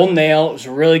 It's a golden ale. It's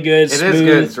really good, It smooth. is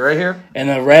good. It's right here. And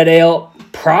the red ale,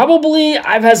 probably,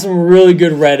 I've had some really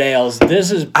good red ales.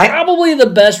 This is probably the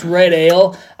best red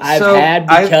ale I've had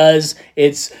because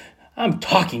I'm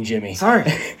talking, Jimmy. Sorry.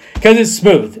 Because it's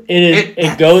smooth.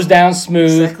 It goes down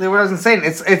smooth. Exactly what I was saying.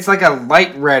 It's like a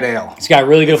light red ale. It's got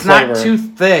really good It's flavor. not too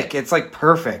thick. It's like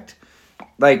perfect.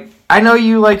 Like, I know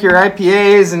you like your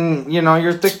IPAs and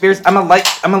your thick beers. I'm a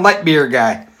light beer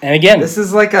guy. And again, This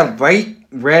is like a light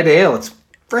red ale. It's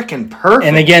freaking perfect.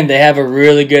 and again, they have a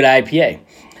really good IPA.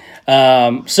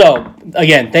 So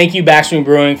again, thank you Backswing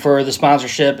Brewing for the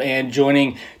sponsorship and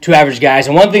joining Two Average Guys.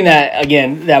 And one thing that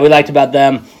we liked about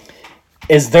them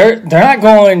is they're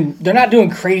not doing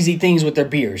crazy things with their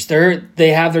beers. They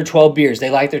have their 12 beers. They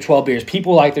like their 12 beers.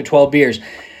 People like their 12 beers.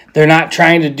 They're not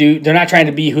trying to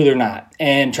be who they're not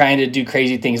and trying to do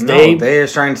crazy things. they are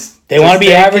trying to. They want to be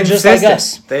stay average just like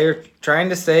consistent. us. They're trying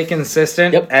to stay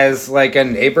consistent Yep. as like a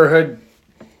neighborhood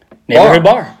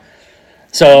bar.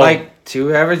 So like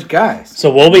Two Average Guys.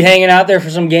 So we'll be hanging out there for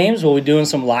some games. We'll be doing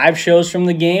some live shows from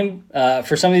the game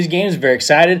for some of these games. Very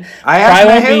excited. I asked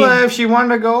Probably won't Mahela if she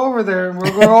wanted to go over there.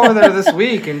 We'll go over there this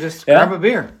week and just grab a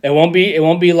beer. It won't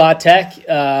be La Tech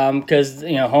because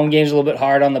home games are a little bit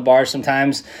hard on the bar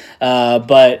sometimes.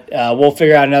 But we'll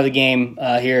figure out another game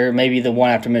here, maybe the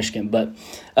one after Michigan. But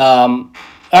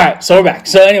all right, so we're back.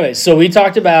 So anyways, we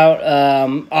talked about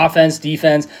offense,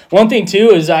 defense. One thing too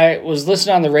is I was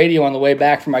listening on the radio on the way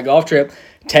back from my golf trip.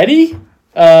 Teddy,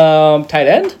 tight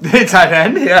end. Tight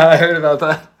end? Yeah, I heard about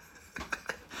that.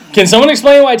 Can someone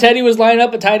explain why Teddy was lining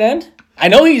up at tight end? I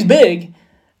know he's big.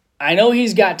 I know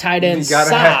he's got tight end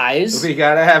size. We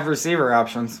gotta have receiver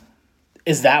options.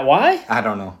 Is that why? I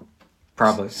don't know.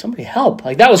 Probably. Somebody help.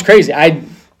 Like, that was crazy. I've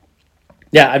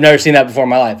never seen that before in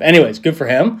my life. Anyways, good for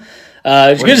him.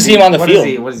 It's good to see him on the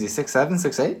field. What is he, 6'7",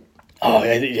 6'8"? Oh,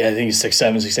 I think he's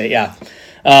 6'7", 6'8", yeah.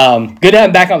 Good to have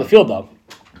him back on the field, though.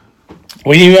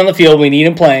 We need him on the field. We need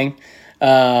him playing.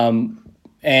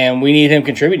 And we need him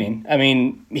contributing. I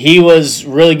mean, he was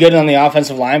really good on the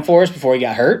offensive line for us before he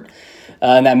got hurt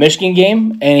in that Michigan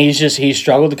game, and he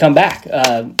struggled to come back.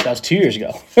 That was 2 years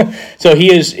ago. So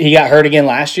he got hurt again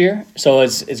last year. So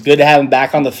it's good to have him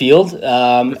back on the field.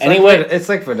 It's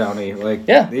like Fedoni. Like,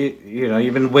 yeah,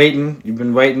 you've been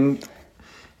waiting,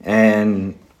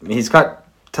 and he's got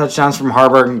touchdowns from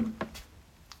Haarberg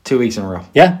 2 weeks in a row.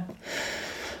 Yeah.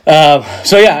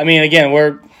 I mean, again,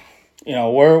 we're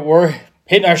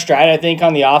hitting our stride, I think,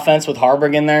 on the offense with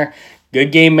Haarberg in there.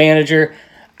 Good game manager.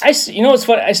 It's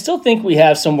funny. I still think we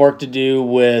have some work to do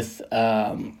with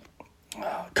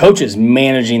coaches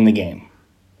managing the game.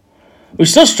 We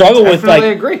still struggle with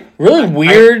Agree. Really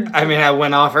weird. I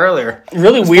went off earlier.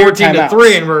 Really weird 14-3,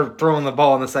 timeouts. and we're throwing the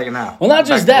ball in the second half. Well, not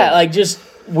just that, like just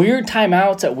weird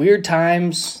timeouts at weird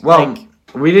times. Well,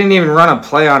 we didn't even run a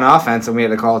play on offense, and we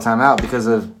had to call a timeout because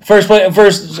of first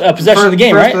possession of the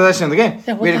game, right? First possession of the game.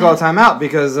 Yeah, we had to call a timeout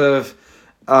because of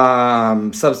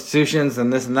substitutions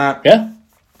and this and that. Yeah.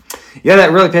 Yeah,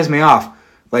 that really pissed me off.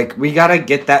 Like, we got to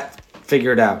get that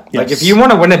figured out. Yes. Like, if you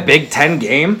want to win a Big Ten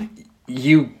game,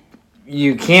 you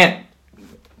can't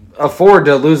afford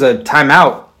to lose a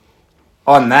timeout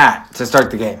on that to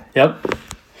start the game. Yep.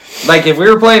 Like, if we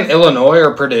were playing Illinois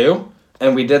or Purdue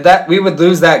and we did that, we would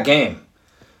lose that game.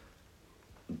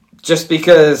 Just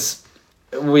because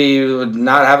we would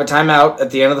not have a timeout at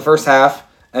the end of the first half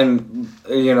and,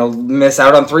 miss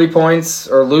out on 3 points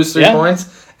or lose 3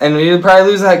 points. And we would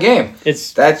probably lose that game.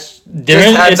 That's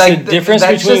different. It's the difference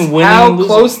between winning and losing.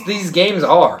 How close these games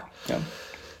are. Yeah.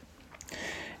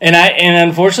 And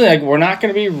unfortunately, we're not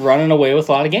going to be running away with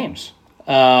a lot of games.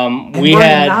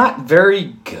 We're not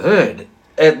very good,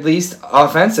 at least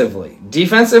offensively.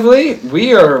 Defensively,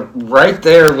 we are right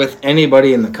there with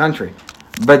anybody in the country.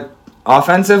 But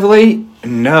offensively,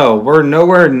 no, we're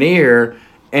nowhere near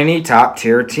any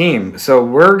top-tier team. So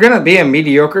we're going to be a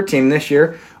mediocre team this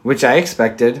year, which I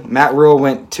expected. Matt Rule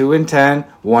went 2-10,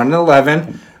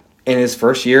 1-11. in his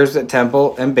first years at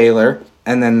Temple and Baylor,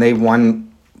 and then they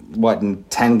won, in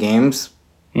 10 games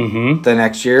the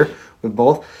next year with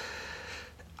both.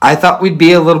 I thought we'd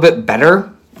be a little bit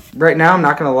better right now, I'm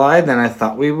not going to lie, than I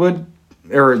thought we would,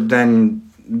 or than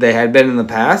they had been in the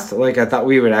past. Like, I thought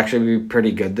we would actually be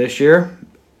pretty good this year.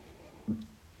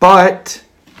 But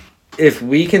if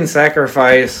we can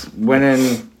sacrifice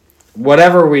winning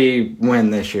whatever we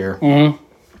win this year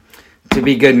to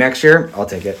be good next year, I'll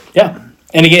take it. Yeah.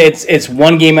 And again, it's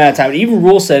one game at a time. Even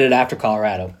Rule said it after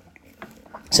Colorado.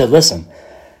 He said, listen,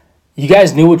 you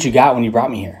guys knew what you got when you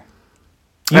brought me here.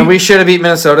 And we should have beat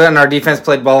Minnesota, and our defense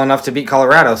played well enough to beat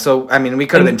Colorado. So, I mean, we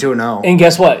could have been 2-0. And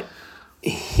guess what?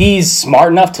 He's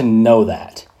smart enough to know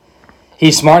that.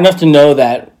 He's smart enough to know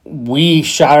that we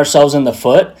shot ourselves in the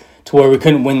foot to where we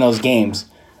couldn't win those games.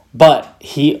 But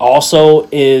he also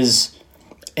is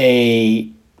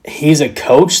he's a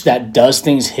coach that does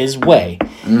things his way.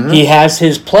 He has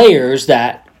his players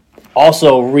that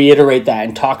also reiterate that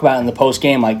and talk about it in the post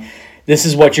game, like, this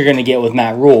is what you're going to get with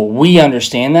Matt Rule. We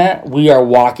understand that. We are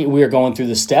going through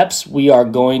the steps. We are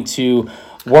going to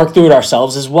work through it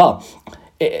ourselves as well.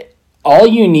 All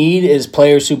you need is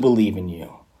players who believe in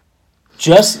you.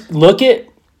 Just look at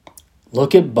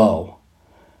Bo.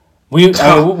 We've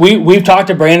talked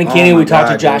to Brandon Keeney. We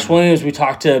talked to Josh Williams. We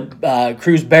talked to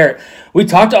Cruz Barrett. We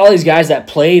talked to all these guys that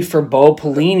played for Bo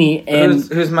Pelini. And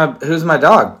who's my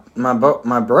dog? My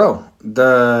bro,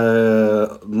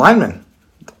 the lineman.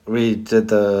 We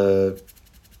did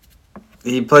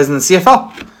he plays in the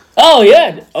CFL. Oh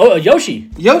yeah, Yoshi.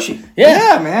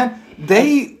 Yeah, man.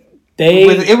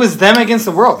 It was them against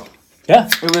the world. Yeah,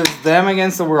 it was them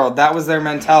against the world. That was their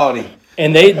mentality.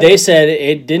 And they said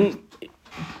it didn't.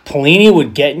 Pelini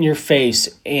would get in your face,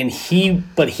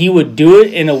 but he would do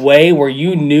it in a way where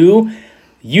you knew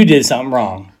you did something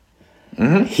wrong.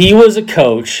 He was a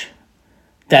coach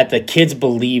that the kids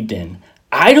believed in.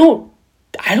 I don't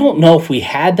know if we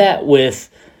had that with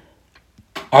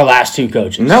our last two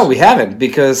coaches. No, we haven't,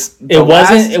 because it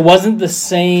wasn't the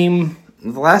same.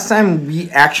 The last time we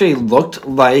actually looked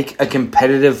like a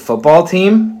competitive football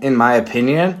team, in my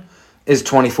opinion, is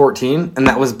 2014, and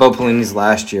that was Bo Pelini's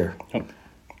last year.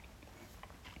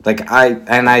 Well, in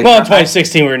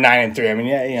 2016 we were 9-3. I mean,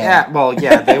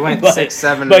 yeah, they went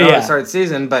 6-7 to start the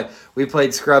season, but we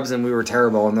played scrubs and we were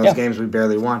terrible in those games. We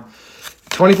barely won.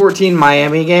 2014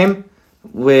 Miami game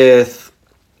with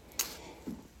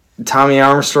Tommy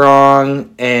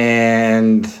Armstrong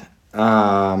and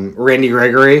Randy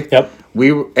Gregory. Yep.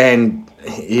 And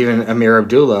even Amir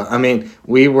Abdullah. I mean,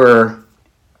 we were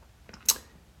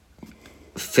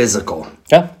physical.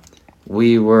 Yeah.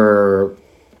 We were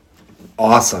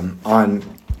awesome on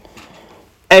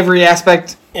every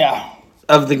aspect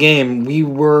of the game. We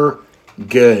were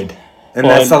good. And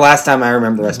that's the last time I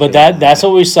remember us. But that's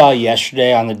what we saw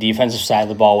yesterday on the defensive side of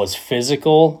the ball was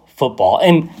physical football.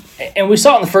 And we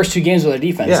saw it in the first two games with our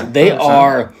defense. Yeah, they 100%.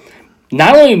 Are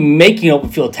not only making open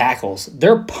field tackles,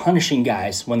 they're punishing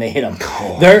guys when they hit them.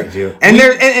 And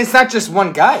it's not just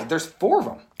one guy. There's four of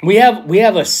them. We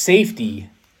have a safety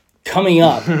coming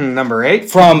up. Number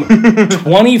 8. From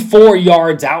 24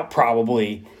 yards out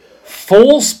probably.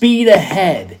 Full speed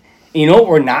ahead. You know what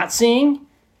we're not seeing?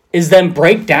 Is them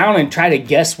break down and try to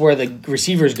guess where the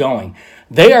receiver's going.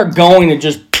 They are going to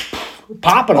just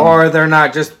popping them. Or they're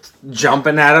not just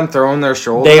jumping at them, throwing their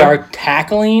shoulder. They are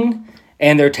tackling,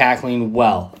 and they're tackling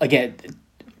well. Again,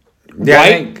 I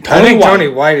think Tony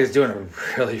White is doing a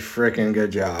really freaking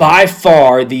good job. By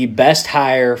far the best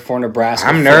hire for Nebraska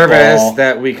I'm nervous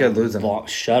that we could lose him.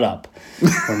 Shut up.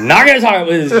 We're not going to talk about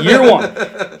this. Year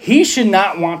one. He should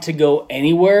not want to go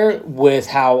anywhere with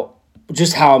how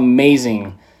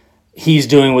amazing he's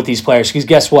doing with these players. Because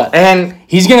guess what? And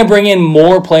he's going to bring in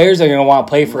more players that are going to want to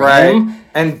play for him.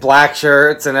 And black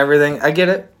shirts and everything. I get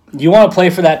it. You want to play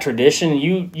for that tradition.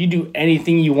 You do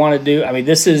anything you want to do. I mean,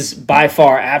 this is by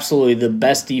far absolutely the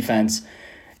best defense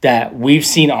that we've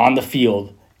seen on the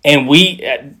field. And we,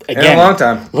 again, in a long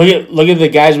time. Look at the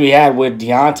guys we had with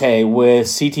Deontay, with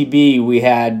CTB, we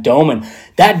had Doman.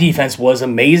 That defense was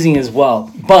amazing as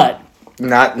well. But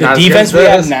not the defense we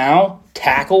have now,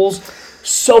 tackles,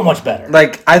 so much better.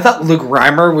 Like, I thought Luke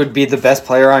Reimer would be the best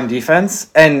player on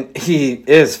defense, and he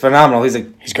is phenomenal. He's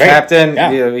great. Captain.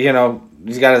 Yeah. You know,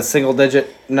 he's got a single-digit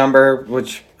number,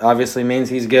 which obviously means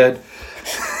he's good.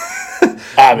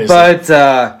 Obviously. But,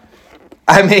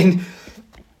 I mean,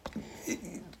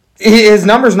 his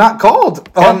number's not called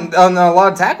on a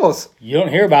lot of tackles. You don't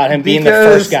hear about him being the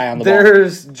first guy on the ball.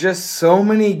 There's just so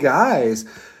many guys.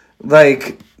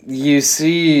 Like, you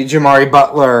see Jamari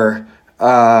Butler,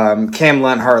 Cam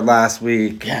Lenhart last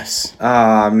week. Yes.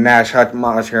 Nash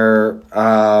Hutmacher.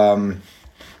 I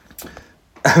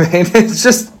mean, it's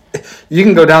just, you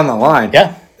can go down the line.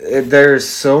 Yeah. There's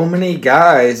so many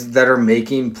guys that are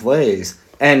making plays.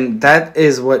 And that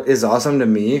is what is awesome to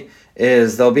me,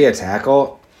 is there'll be a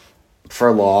tackle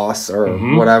for loss or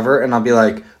whatever, and I'll be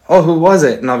like, oh, who was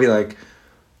it? And I'll be like,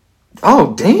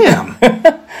 oh, damn.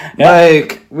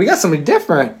 Like, we got somebody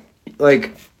different.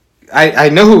 Like, I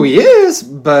know who he is,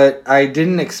 but I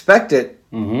didn't expect it.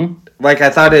 Like, I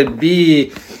thought it'd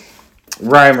be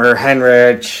Reimer,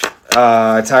 Henrich,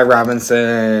 Ty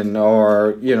Robinson,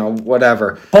 or,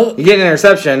 whatever. But you get an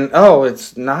interception. Oh,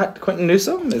 it's not Quentin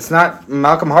Newsom? It's not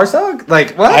Malcolm Hartzog?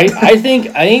 Like, what? I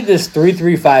think this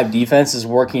 3-3-5 defense is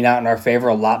working out in our favor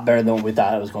a lot better than what we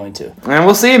thought it was going to. And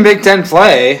we'll see in Big Ten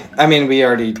play. I mean, we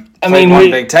already played one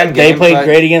Big Ten game. They played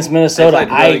great against Minnesota. They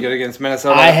played really good against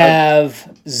Minnesota. I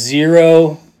have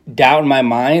zero doubt in my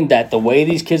mind that the way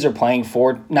these kids are playing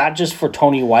for, not just for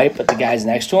Tony White, but the guys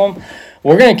next to him,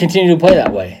 we're going to continue to play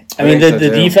that way. I mean, the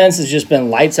defense has just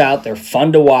been lights out. They're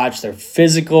fun to watch. They're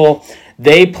physical.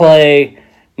 They play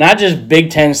not just Big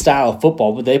Ten style of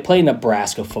football, but they play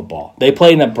Nebraska football. They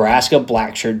play Nebraska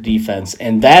black shirt defense,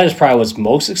 and that is probably what's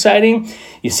most exciting.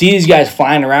 You see these guys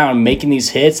flying around and making these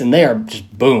hits, and they are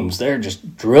just booms. They're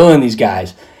just drilling these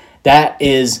guys. That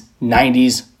is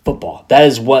 90s football. That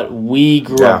is what we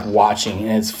grew up watching,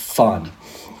 and it's fun.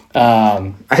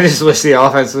 I just wish the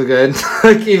offense was good.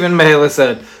 Like even Mela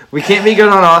said, we can't be good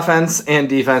on offense and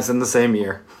defense in the same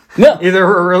year. No. Either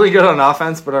we're really good on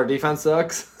offense, but our defense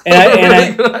sucks.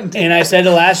 And I said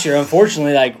it last year,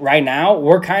 unfortunately, like right now,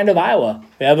 we're kind of Iowa.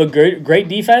 They have a great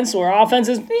defense, or our offense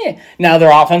is Now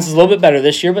their offense is a little bit better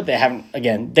this year, but they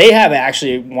have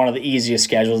actually one of the easiest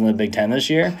schedules in the Big Ten this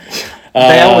year.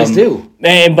 They always do.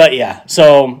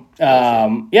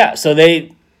 So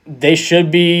they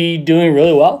should be doing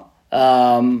really well,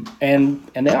 and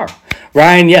they are.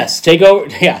 Ryan, yes, take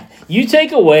over. Yeah, you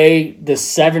take away the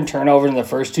 7 turnovers in the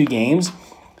first 2 games,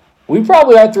 we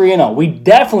probably are 3-0. We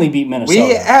definitely beat Minnesota.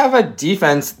 We have a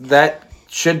defense that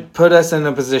should put us in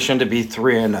a position to be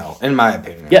 3-0, in my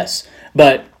opinion. Yes,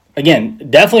 but again,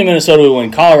 definitely Minnesota will win.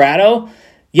 Colorado,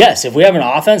 yes, if we have an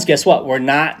offense, guess what? We're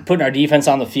not putting our defense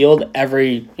on the field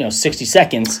every 60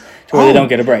 seconds to where they don't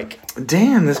get a break.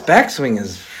 Damn, this backswing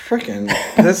is freaking.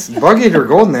 This Bug Eater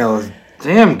Golden Ale is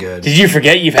damn good. Did you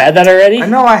forget you've had that already? I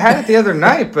know I had it the other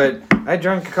night, but I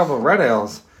drank a couple of red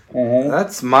ales.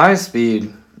 That's my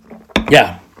speed.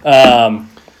 Yeah.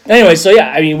 Anyway, so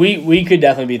yeah, I mean, we could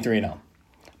definitely be 3-0.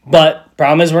 But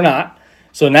problem is we're not.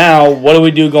 So now, what do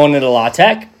we do going into La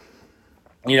Tech?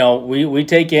 We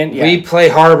take in. Yeah. We play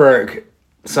Haarberg.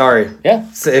 Sorry.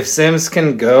 Yeah. So if Sims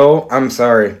can go, I'm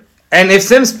sorry. And if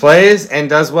Sims plays and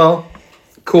does well,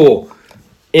 cool.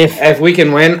 If we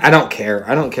can win, I don't care.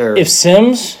 If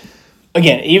Sims,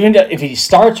 again, even if he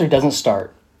starts or doesn't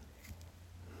start,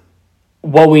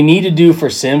 what we need to do for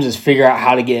Sims is figure out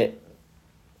how to get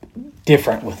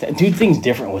different with it. Do things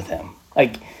different with him.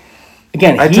 Like,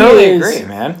 again, I totally agree,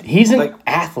 man. He's an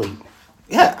athlete.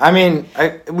 Yeah, I mean,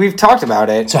 we've talked about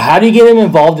it. So how do you get him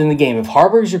involved in the game? If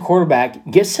Haarberg's your quarterback,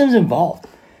 get Sims involved.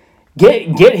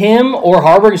 Get him or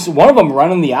Haarberg, one of them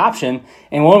running the option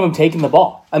and one of them taking the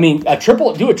ball. I mean, do a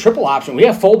triple option. We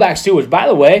have fullbacks too, which, by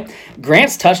the way,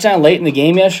 Grant's touchdown late in the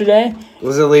game yesterday.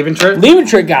 Was it Liebentritt?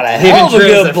 Liebentritt got a hell of a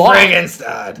good block. Friggin'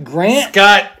 stud.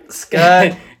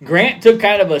 Scott. Grant took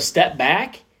kind of a step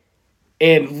back,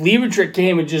 and Liebentritt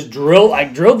came and just drilled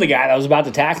the guy that was about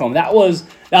to tackle him. That was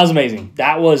amazing.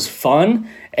 That was fun.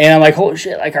 And I'm like, holy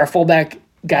shit, like our fullback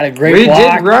got a great block. We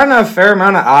did run a fair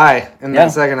amount of I in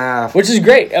that second half. Which is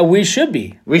great. We should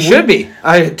be. We should be.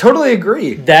 I totally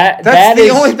agree. That's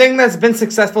the only thing that's been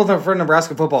successful for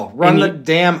Nebraska football. Run the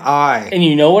damn I. And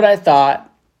you know what I thought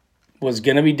was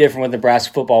going to be different with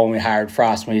Nebraska football when we hired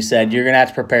Frost, when he said, you're going to have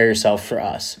to prepare yourself for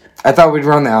us. I thought we'd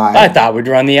run the I. I thought we'd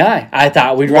run the I. I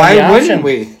thought we'd run the option. Why wouldn't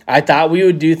we? I thought we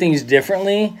would do things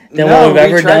differently than what we've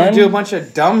ever done. We tried to do a bunch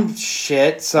of dumb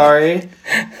shit, sorry.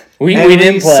 We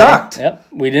didn't play. Sucked. Yep,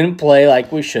 we didn't play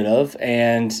like we should have,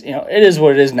 and it is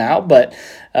what it is now. But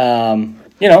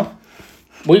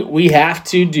we have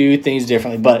to do things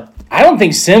differently. But I don't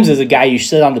think Sims is a guy you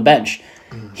sit on the bench.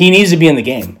 He needs to be in the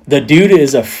game. The dude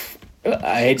is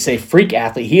I hate to say freak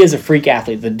athlete. He is a freak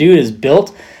athlete. The dude is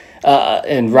built.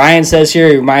 And Ryan says here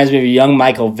he reminds me of a young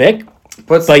Michael Vick.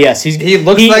 But yes, he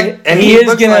looks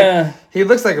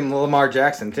like Lamar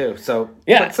Jackson too. So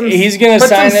yeah, he's gonna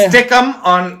stickum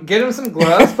on. Get him some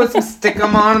gloves. Put some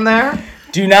stickum on there.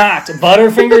 Do not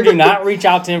Butterfinger. Do not reach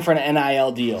out to him for an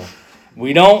NIL deal.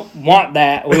 We don't want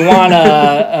that. We want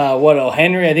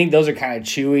Henry. I think those are kind of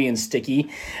chewy and sticky.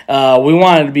 We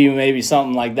want it to be maybe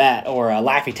something like that, or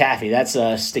Laffy Taffy. That's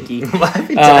sticky.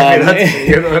 Laffy Taffy, that's a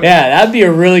good one. Yeah, that'd be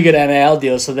a really good NIL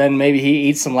deal. So then maybe he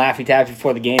eats some Laffy Taffy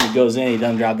before the game. He goes in. He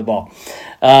doesn't drop the ball.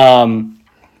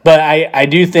 But I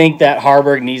do think that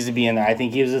Haarberg needs to be in there. I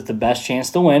think he gives us the best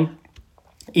chance to win,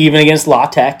 even against La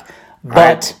Tech.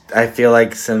 But I feel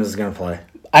like Sims is going to play.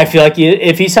 I feel like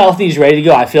if he's healthy, he's ready to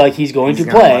go. I feel like he's going to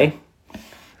play.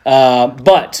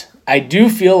 But I do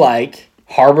feel like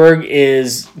Haarberg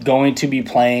is going to be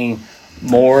playing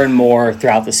more and more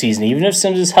throughout the season. Even if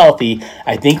Sims is healthy,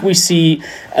 I think we see,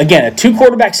 again, a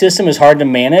 2-quarterback system is hard to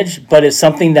manage, but it's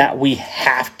something that we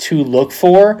have to look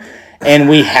for and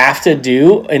we have to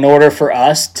do in order for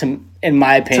us to, in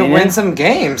my opinion, to win some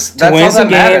games. To win some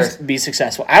games, be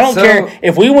successful. I don't care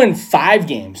if we win 5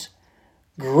 games.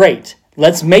 Great.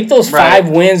 Let's make those 5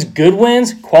 wins good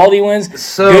wins, quality wins,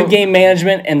 good game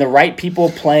management, and the right people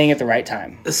playing at the right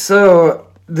time. So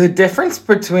the difference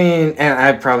between, and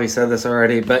I probably said this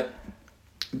already, but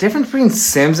difference between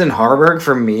Sims and Haarberg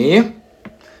for me,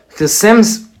 because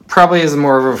Sims probably is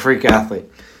more of a freak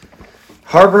athlete.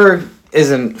 Haarberg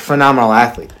is a phenomenal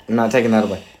athlete. I'm not taking that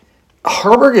away.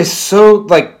 Haarberg is so,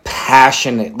 like,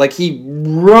 passionate. Like, he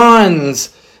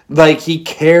runs like he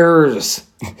cares.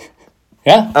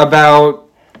 Yeah.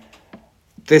 About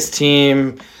this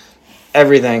team,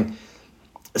 everything.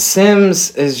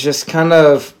 Sims is just kind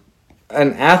of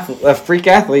a freak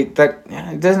athlete that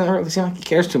doesn't really seem like he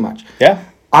cares too much. Yeah.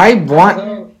 I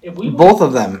want both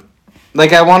of them.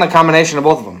 Like, I want a combination of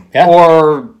both of them. Yeah.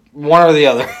 Or one or the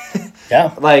other.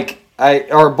 Yeah.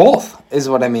 Or both is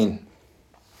what I mean.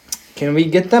 Can we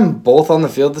get them both on the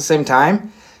field at the same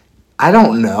time? I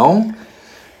don't know.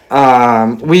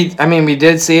 We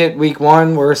did see it week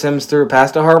 1 where Sims threw a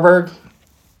pass to Haarberg.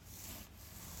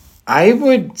 I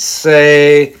would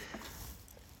say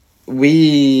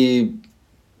we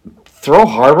throw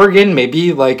Haarberg in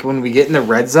maybe like when we get in the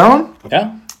red zone.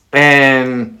 Yeah.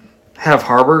 And have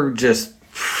Haarberg just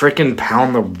freaking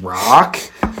pound the rock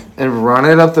and run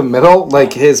it up the middle.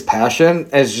 Like, his passion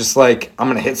is just like, I'm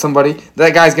going to hit somebody.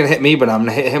 That guy's going to hit me, but I'm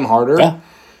going to hit him harder. Yeah.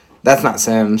 That's not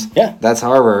Sims. Yeah. That's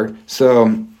Haarberg.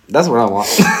 So that's what I want.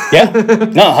 Yeah,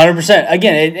 no, 100%.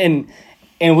 Again,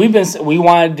 and we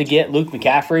wanted to get Luke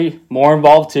McCaffrey more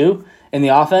involved too in the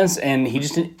offense, and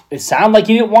it sounded like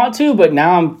he didn't want to, but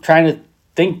now I'm trying to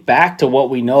think back to what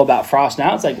we know about Frost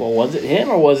now. It's like, well, was it him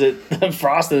or was it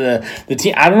Frost and the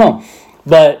team? I don't know,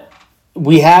 but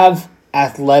we have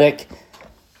athletic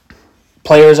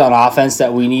players on offense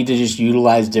that we need to just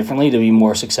utilize differently to be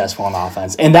more successful on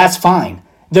offense, and that's fine.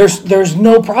 There's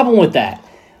no problem with that.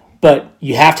 But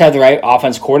you have to have the right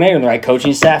offense coordinator and the right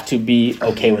coaching staff to be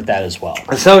okay with that as well.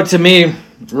 So, to me,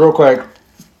 real quick,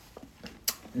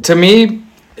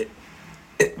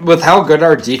 with how good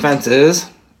our defense is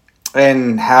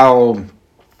and how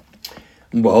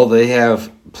well they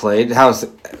have played, how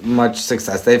much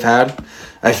success they've had,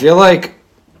 I feel like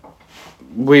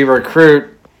we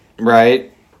recruit,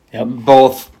 right,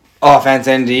 both offense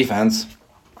and defense.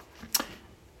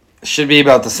 Should be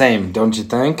about the same, don't you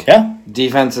think? Yeah.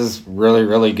 Defense is really,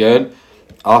 really good.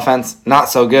 Offense, not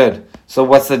so good. So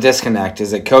what's the disconnect?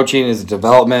 Is it coaching? Is it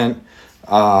development?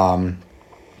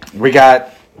 We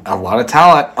got a lot of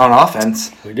talent on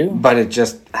offense. We do. But it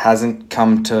just hasn't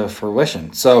come to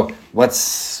fruition. So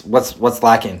what's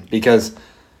lacking? Because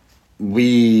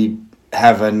we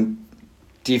have a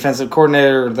defensive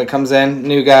coordinator that comes in,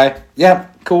 new guy. Yeah,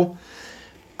 cool.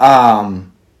 But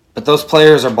those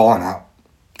players are balling out.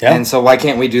 Yeah. And so why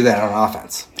can't we do that on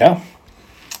offense? Yeah.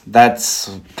 That's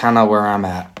kind of where I'm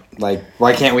at. Like,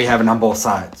 why can't we have it on both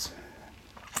sides?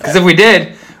 Because if we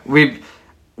did, we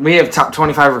have top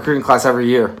 25 recruiting class every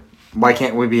year. Why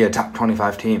can't we be a top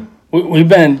 25 team? We've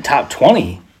been top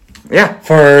 20 Yeah.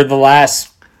 for the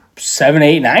last 7,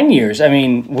 8, 9 years. I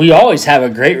mean, we always have a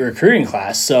great recruiting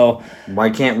class. So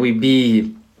Why can't we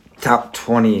be top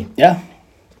 20 yeah,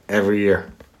 every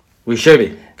year? We should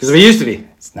be. Because we used to be.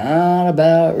 it's not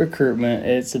about recruitment.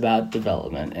 It's about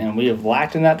development. And we have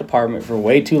lacked in that department for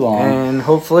way too long. And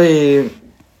hopefully...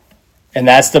 And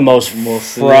that's the most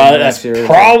see that's next year.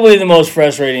 probably the most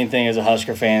frustrating thing as a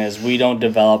Husker fan is we don't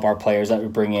develop our players that we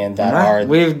bring in that are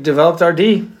We've developed our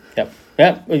D. Yep.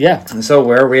 Yeah. And so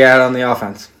where are we at on the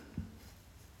offense?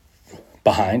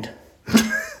 Behind.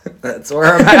 That's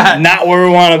where I'm at. Not where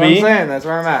we want to That's what I'm be. saying. That's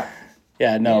where I'm at.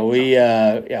 Yeah, no, we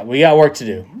got work to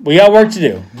do.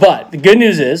 But the good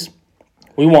news is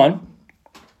we won.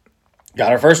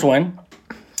 Got our first win.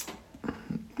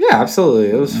 Yeah, absolutely.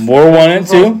 It was We're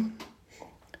 1-2.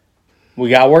 We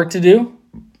got work to do.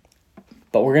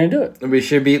 but we're going to do it. We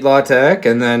should beat La Tech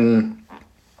and then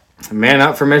man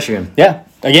up for Michigan. Yeah.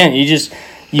 Again, you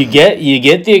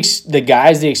get the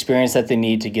guys the experience that they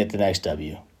need to get the next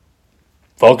W.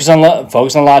 Focus on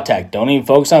La Tech. Don't even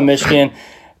focus on Michigan.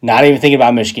 Not even thinking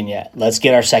about Michigan yet. Let's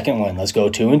get our second win. Let's go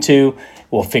 2-2.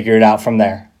 We'll figure it out from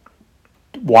there.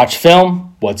 Watch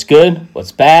film. What's good?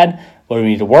 What's bad? What do we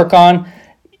need to work on?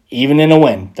 Even in a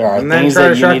win, there are things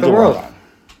that you need to work on.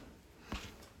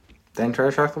 Then try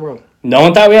to shock the world. No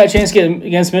one thought we had a chance to get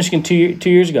against Michigan 2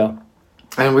 years ago.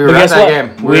 And we were at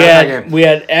that game. We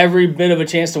had every bit of a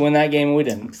chance to win that game, and we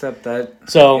didn't. Except that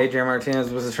So Adrian Martinez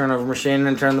was a turnover machine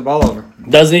and turned the ball over.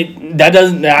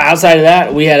 Outside of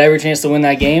that, we had every chance to win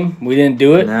that game. We didn't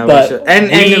do it. No, but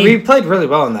we played really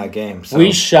well in that game. So.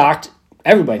 We shocked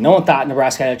everybody. No one thought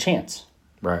Nebraska had a chance.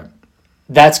 Right.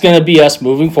 That's going to be us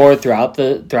moving forward throughout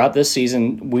this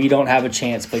season. We don't have a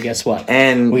chance, but guess what?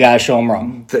 And we got to show them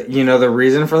wrong. The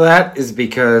reason for that is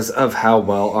because of how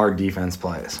well our defense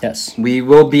plays. Yes. We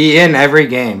will be in every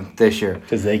game this year.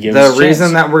 Because they give us a chance. The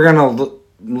reason that we're going to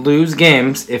lose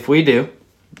games, if we do,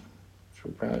 which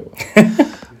we probably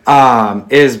will,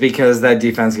 is because that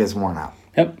defense gets worn out.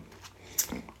 Yep.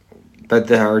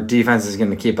 But our defense is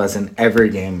going to keep us in every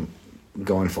game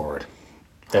going forward.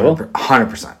 They will.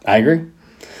 100%. I agree.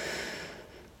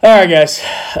 All right, guys.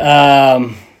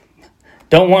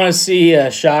 Don't want to see a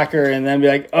shocker and then be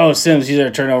like, "Oh, Sims, he's our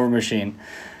turnover machine."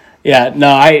 Yeah,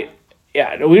 no,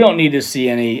 we don't need to see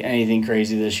anything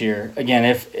crazy this year. Again,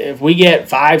 if we get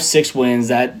 5-6 wins,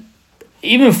 that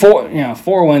even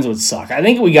 4 wins would suck. I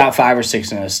think we got 5 or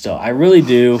 6 in us still. I really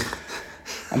do.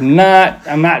 I'm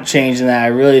not changing that. I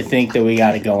really think that we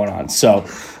got it going on. So,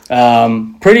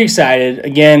 pretty excited.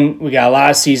 Again, we got a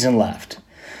lot of season left.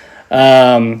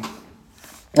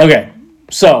 Okay,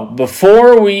 so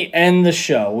before we end the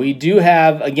show, we do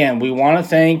have, again, we want to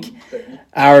thank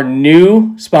our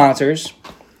new sponsors.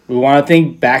 We want to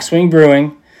thank Backswing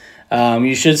Brewing.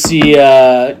 You should see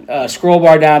a scroll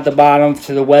bar down at the bottom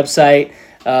to the website.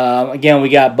 Again, we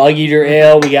got Bug Eater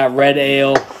Ale, we got Red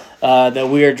Ale that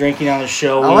we are drinking on the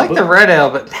show. I like the Red Ale,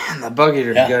 but man, the Bug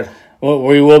Eater is good.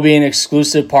 We will be an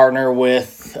exclusive partner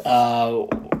with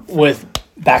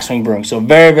Backswing Brewing. So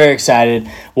very, very excited.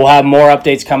 We'll have more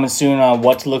updates coming soon on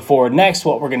what to look forward next,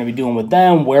 what we're going to be doing with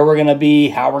them, where we're going to be,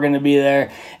 how we're going to be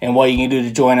there, and what you can do to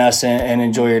join us and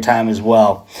enjoy your time as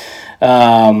well.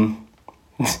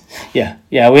 Yeah,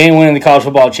 we ain't winning the college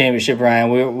football championship,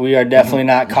 Ryan. We are definitely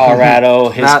not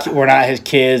Colorado. We're not his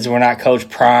kids. We're not Coach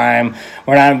Prime.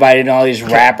 We're not inviting all these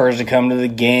rappers to come to the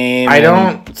game. I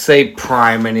don't say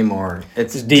Prime anymore.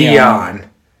 It's Dion.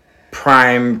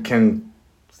 Prime can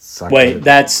suck. Wait,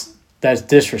 that's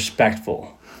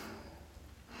disrespectful.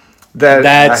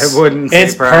 I wouldn't say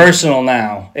it's Prime. Personal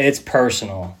now. It's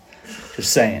personal.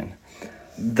 Just saying.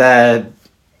 That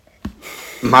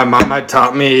my mama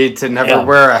taught me to never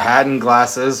wear a hat and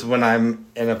glasses when I'm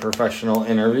in a professional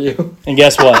interview. And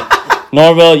guess what?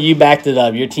 Norville, you backed it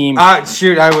up. Your team.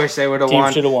 Shoot, I wish they would have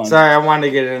won. Should have won. Sorry, I wanted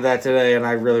to get into that today, and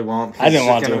I really won't. I didn't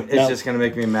want to. It's just going to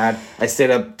make me mad. I stayed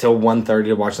up till 1:30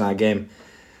 to watch that game.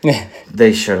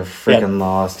 They should have freaking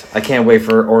lost. I can't wait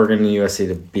for Oregon and USC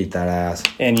to beat that ass.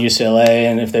 And UCLA,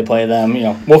 and if they play them,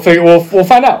 we'll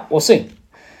find out. We'll see.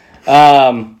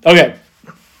 Okay.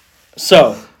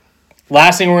 So,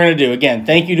 last thing we're going to do, again,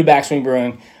 thank you to Backswing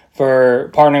Brewing for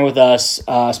partnering with us,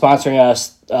 sponsoring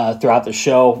us throughout the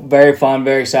show. Very fun,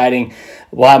 very exciting.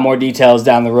 We'll have more details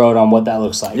down the road on what that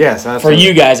looks like. Yes, for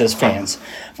you guys as fans.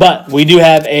 But we do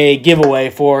have a giveaway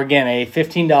for, again, a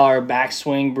 $15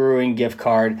 Backswing Brewing gift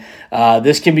card.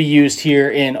 This can be used here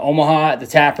in Omaha at the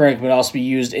tap room. It can also be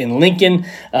used in Lincoln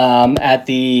at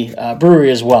the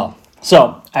brewery as well.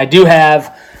 So I do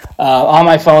have on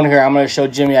my phone here, I'm going to show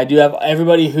Jimmy. I do have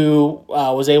everybody who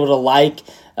was able to like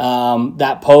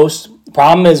that post. The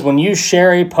problem is when you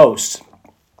share a post,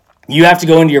 you have to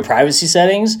go into your privacy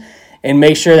settings and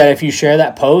make sure that if you share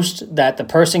that post, that the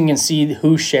person can see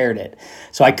who shared it.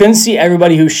 So I couldn't see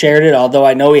everybody who shared it, although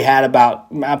I know we had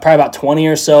probably about 20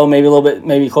 or so, maybe a little bit,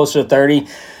 maybe closer to 30.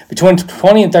 Between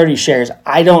 20 and 30 shares.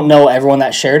 I don't know everyone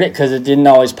that shared it because it didn't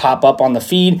always pop up on the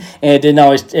feed, and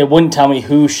it wouldn't tell me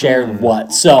who shared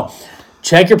what. So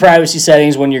check your privacy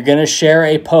settings when you're going to share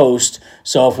a post.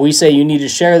 So if we say you need to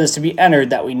share this to be entered,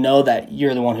 that we know that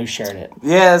you're the one who shared it.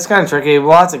 Yeah, it's kind of tricky.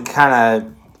 We'll have to kind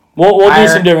of... We'll do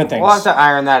some different things. We'll have to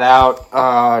iron that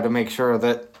out to make sure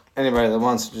that anybody that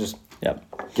wants to just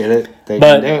get it, they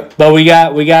can do it. But we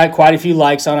got quite a few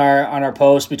likes on our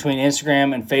post between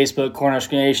Instagram and Facebook,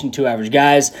 Cornhusker Nation, Two Average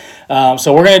Guys.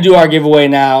 So we're gonna do our giveaway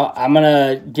now. I'm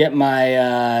gonna get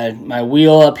my my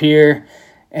wheel up here,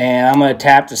 and I'm gonna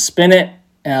tap to spin it.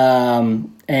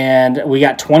 And and we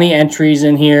got 20 entries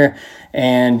in here.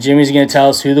 And Jimmy's going to tell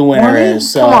us who the winner is.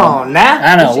 So, come on, Nat.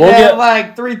 I know. We should We'll have get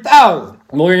like 3,000.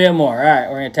 We'll get more. All right,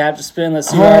 we're going to tap the spin. Let's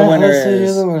see who our winner Let's see who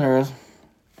is. the winner is.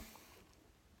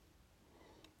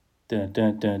 Dun,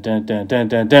 dun, dun, dun, dun, dun,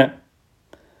 dun, dun.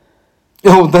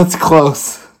 Oh, that's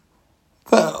close.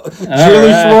 Julie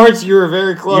right. Schwartz, you were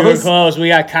very close. You were close. We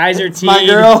got Kaiser T. my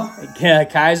girl. Yeah,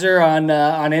 Kaiser on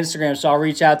Instagram. So I'll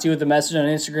reach out to you with a message on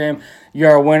Instagram.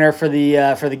 You're a winner for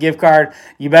the gift card.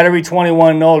 You better be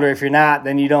 21 and older. If you're not,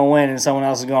 then you don't win, and someone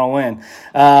else is going to win.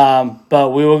 But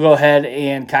we will go ahead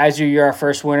and Kaiser, you're our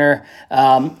first winner.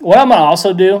 What I'm going to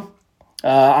also do,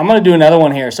 I'm going to do another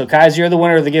one here. So Kaiser, you're the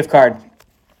winner of the gift card.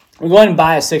 We're going to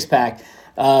buy a 6-pack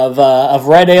of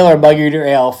red ale or Bug Eater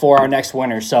ale for our next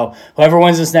winner. So whoever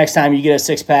wins this next time, you get a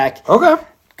 6-pack. Okay.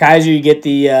 Kaiser, you get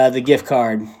the gift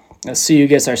card. Let's see who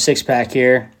gets our 6-pack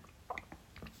here.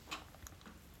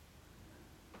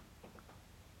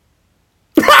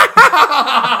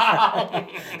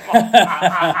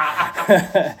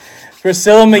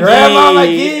 Priscilla McGee. Grandma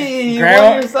McGee, you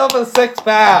won yourself a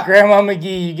 6-pack. Grandma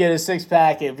McGee, you get a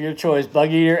 6-pack of your choice,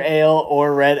 Bug Eater Ale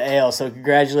or Red Ale. So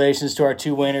congratulations to our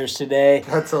 2 winners today.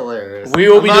 That's hilarious. We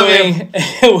will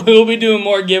be doing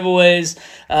more giveaways.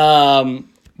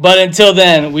 But until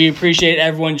then, we appreciate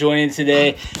everyone joining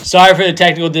today. Sorry for the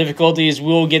technical difficulties.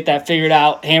 We'll get that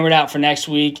hammered out for next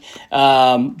week.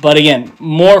 But again,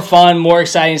 more fun, more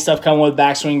exciting stuff coming with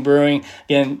Backswing Brewing.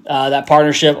 Again, that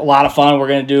partnership, a lot of fun. We're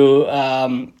going to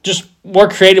do just more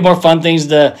creative, more fun things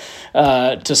to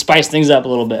spice things up a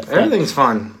little bit. Everything's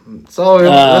fun.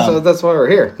 So that's why we're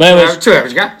here. But anyways, 2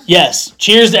 average guys. Yes.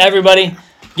 Cheers to everybody.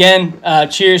 Again,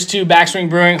 cheers to Backswing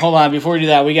Brewing. Hold on, before we do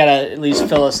that, we got to at least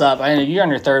fill us up. I know you're on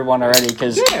your 3rd one already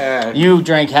because you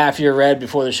drank half your red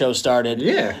before the show started.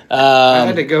 Yeah. I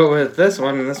had to go with this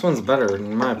one, and this one's better,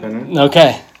 in my opinion.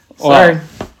 Okay. Sorry.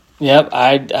 Well, yep,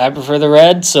 I prefer the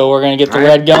red, so we're going to get the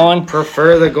red going.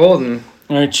 Prefer the golden.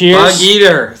 All right, cheers. Bug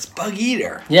Eater. It's Bug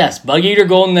Eater. Yes, Bug Eater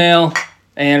Golden Ale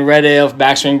and Red Ale for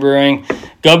Backswing Brewing.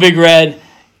 Go Big Red.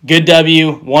 Good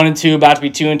W, 1 and 2, about to be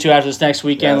 2 and 2 after this next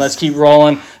weekend. Yes. Let's keep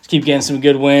rolling. Let's keep getting some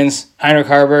good wins. Heinrich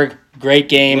Haarberg, great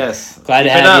game. Yes. Glad to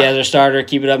Keep it have you up. as our starter.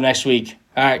 Keep it up next week.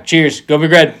 All right, cheers. Go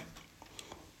Big Red.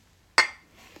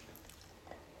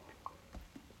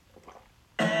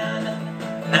 And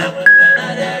with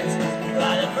Benedict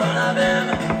right in front of him,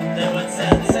 they would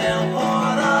set sail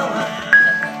for the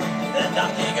land. Then Doc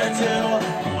Eager too,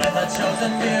 with a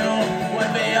chosen few,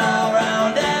 would be all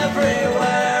around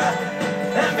everywhere.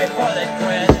 And before they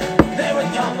quit, they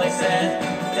would calmly sit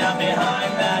down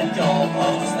behind that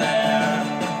goalpost there.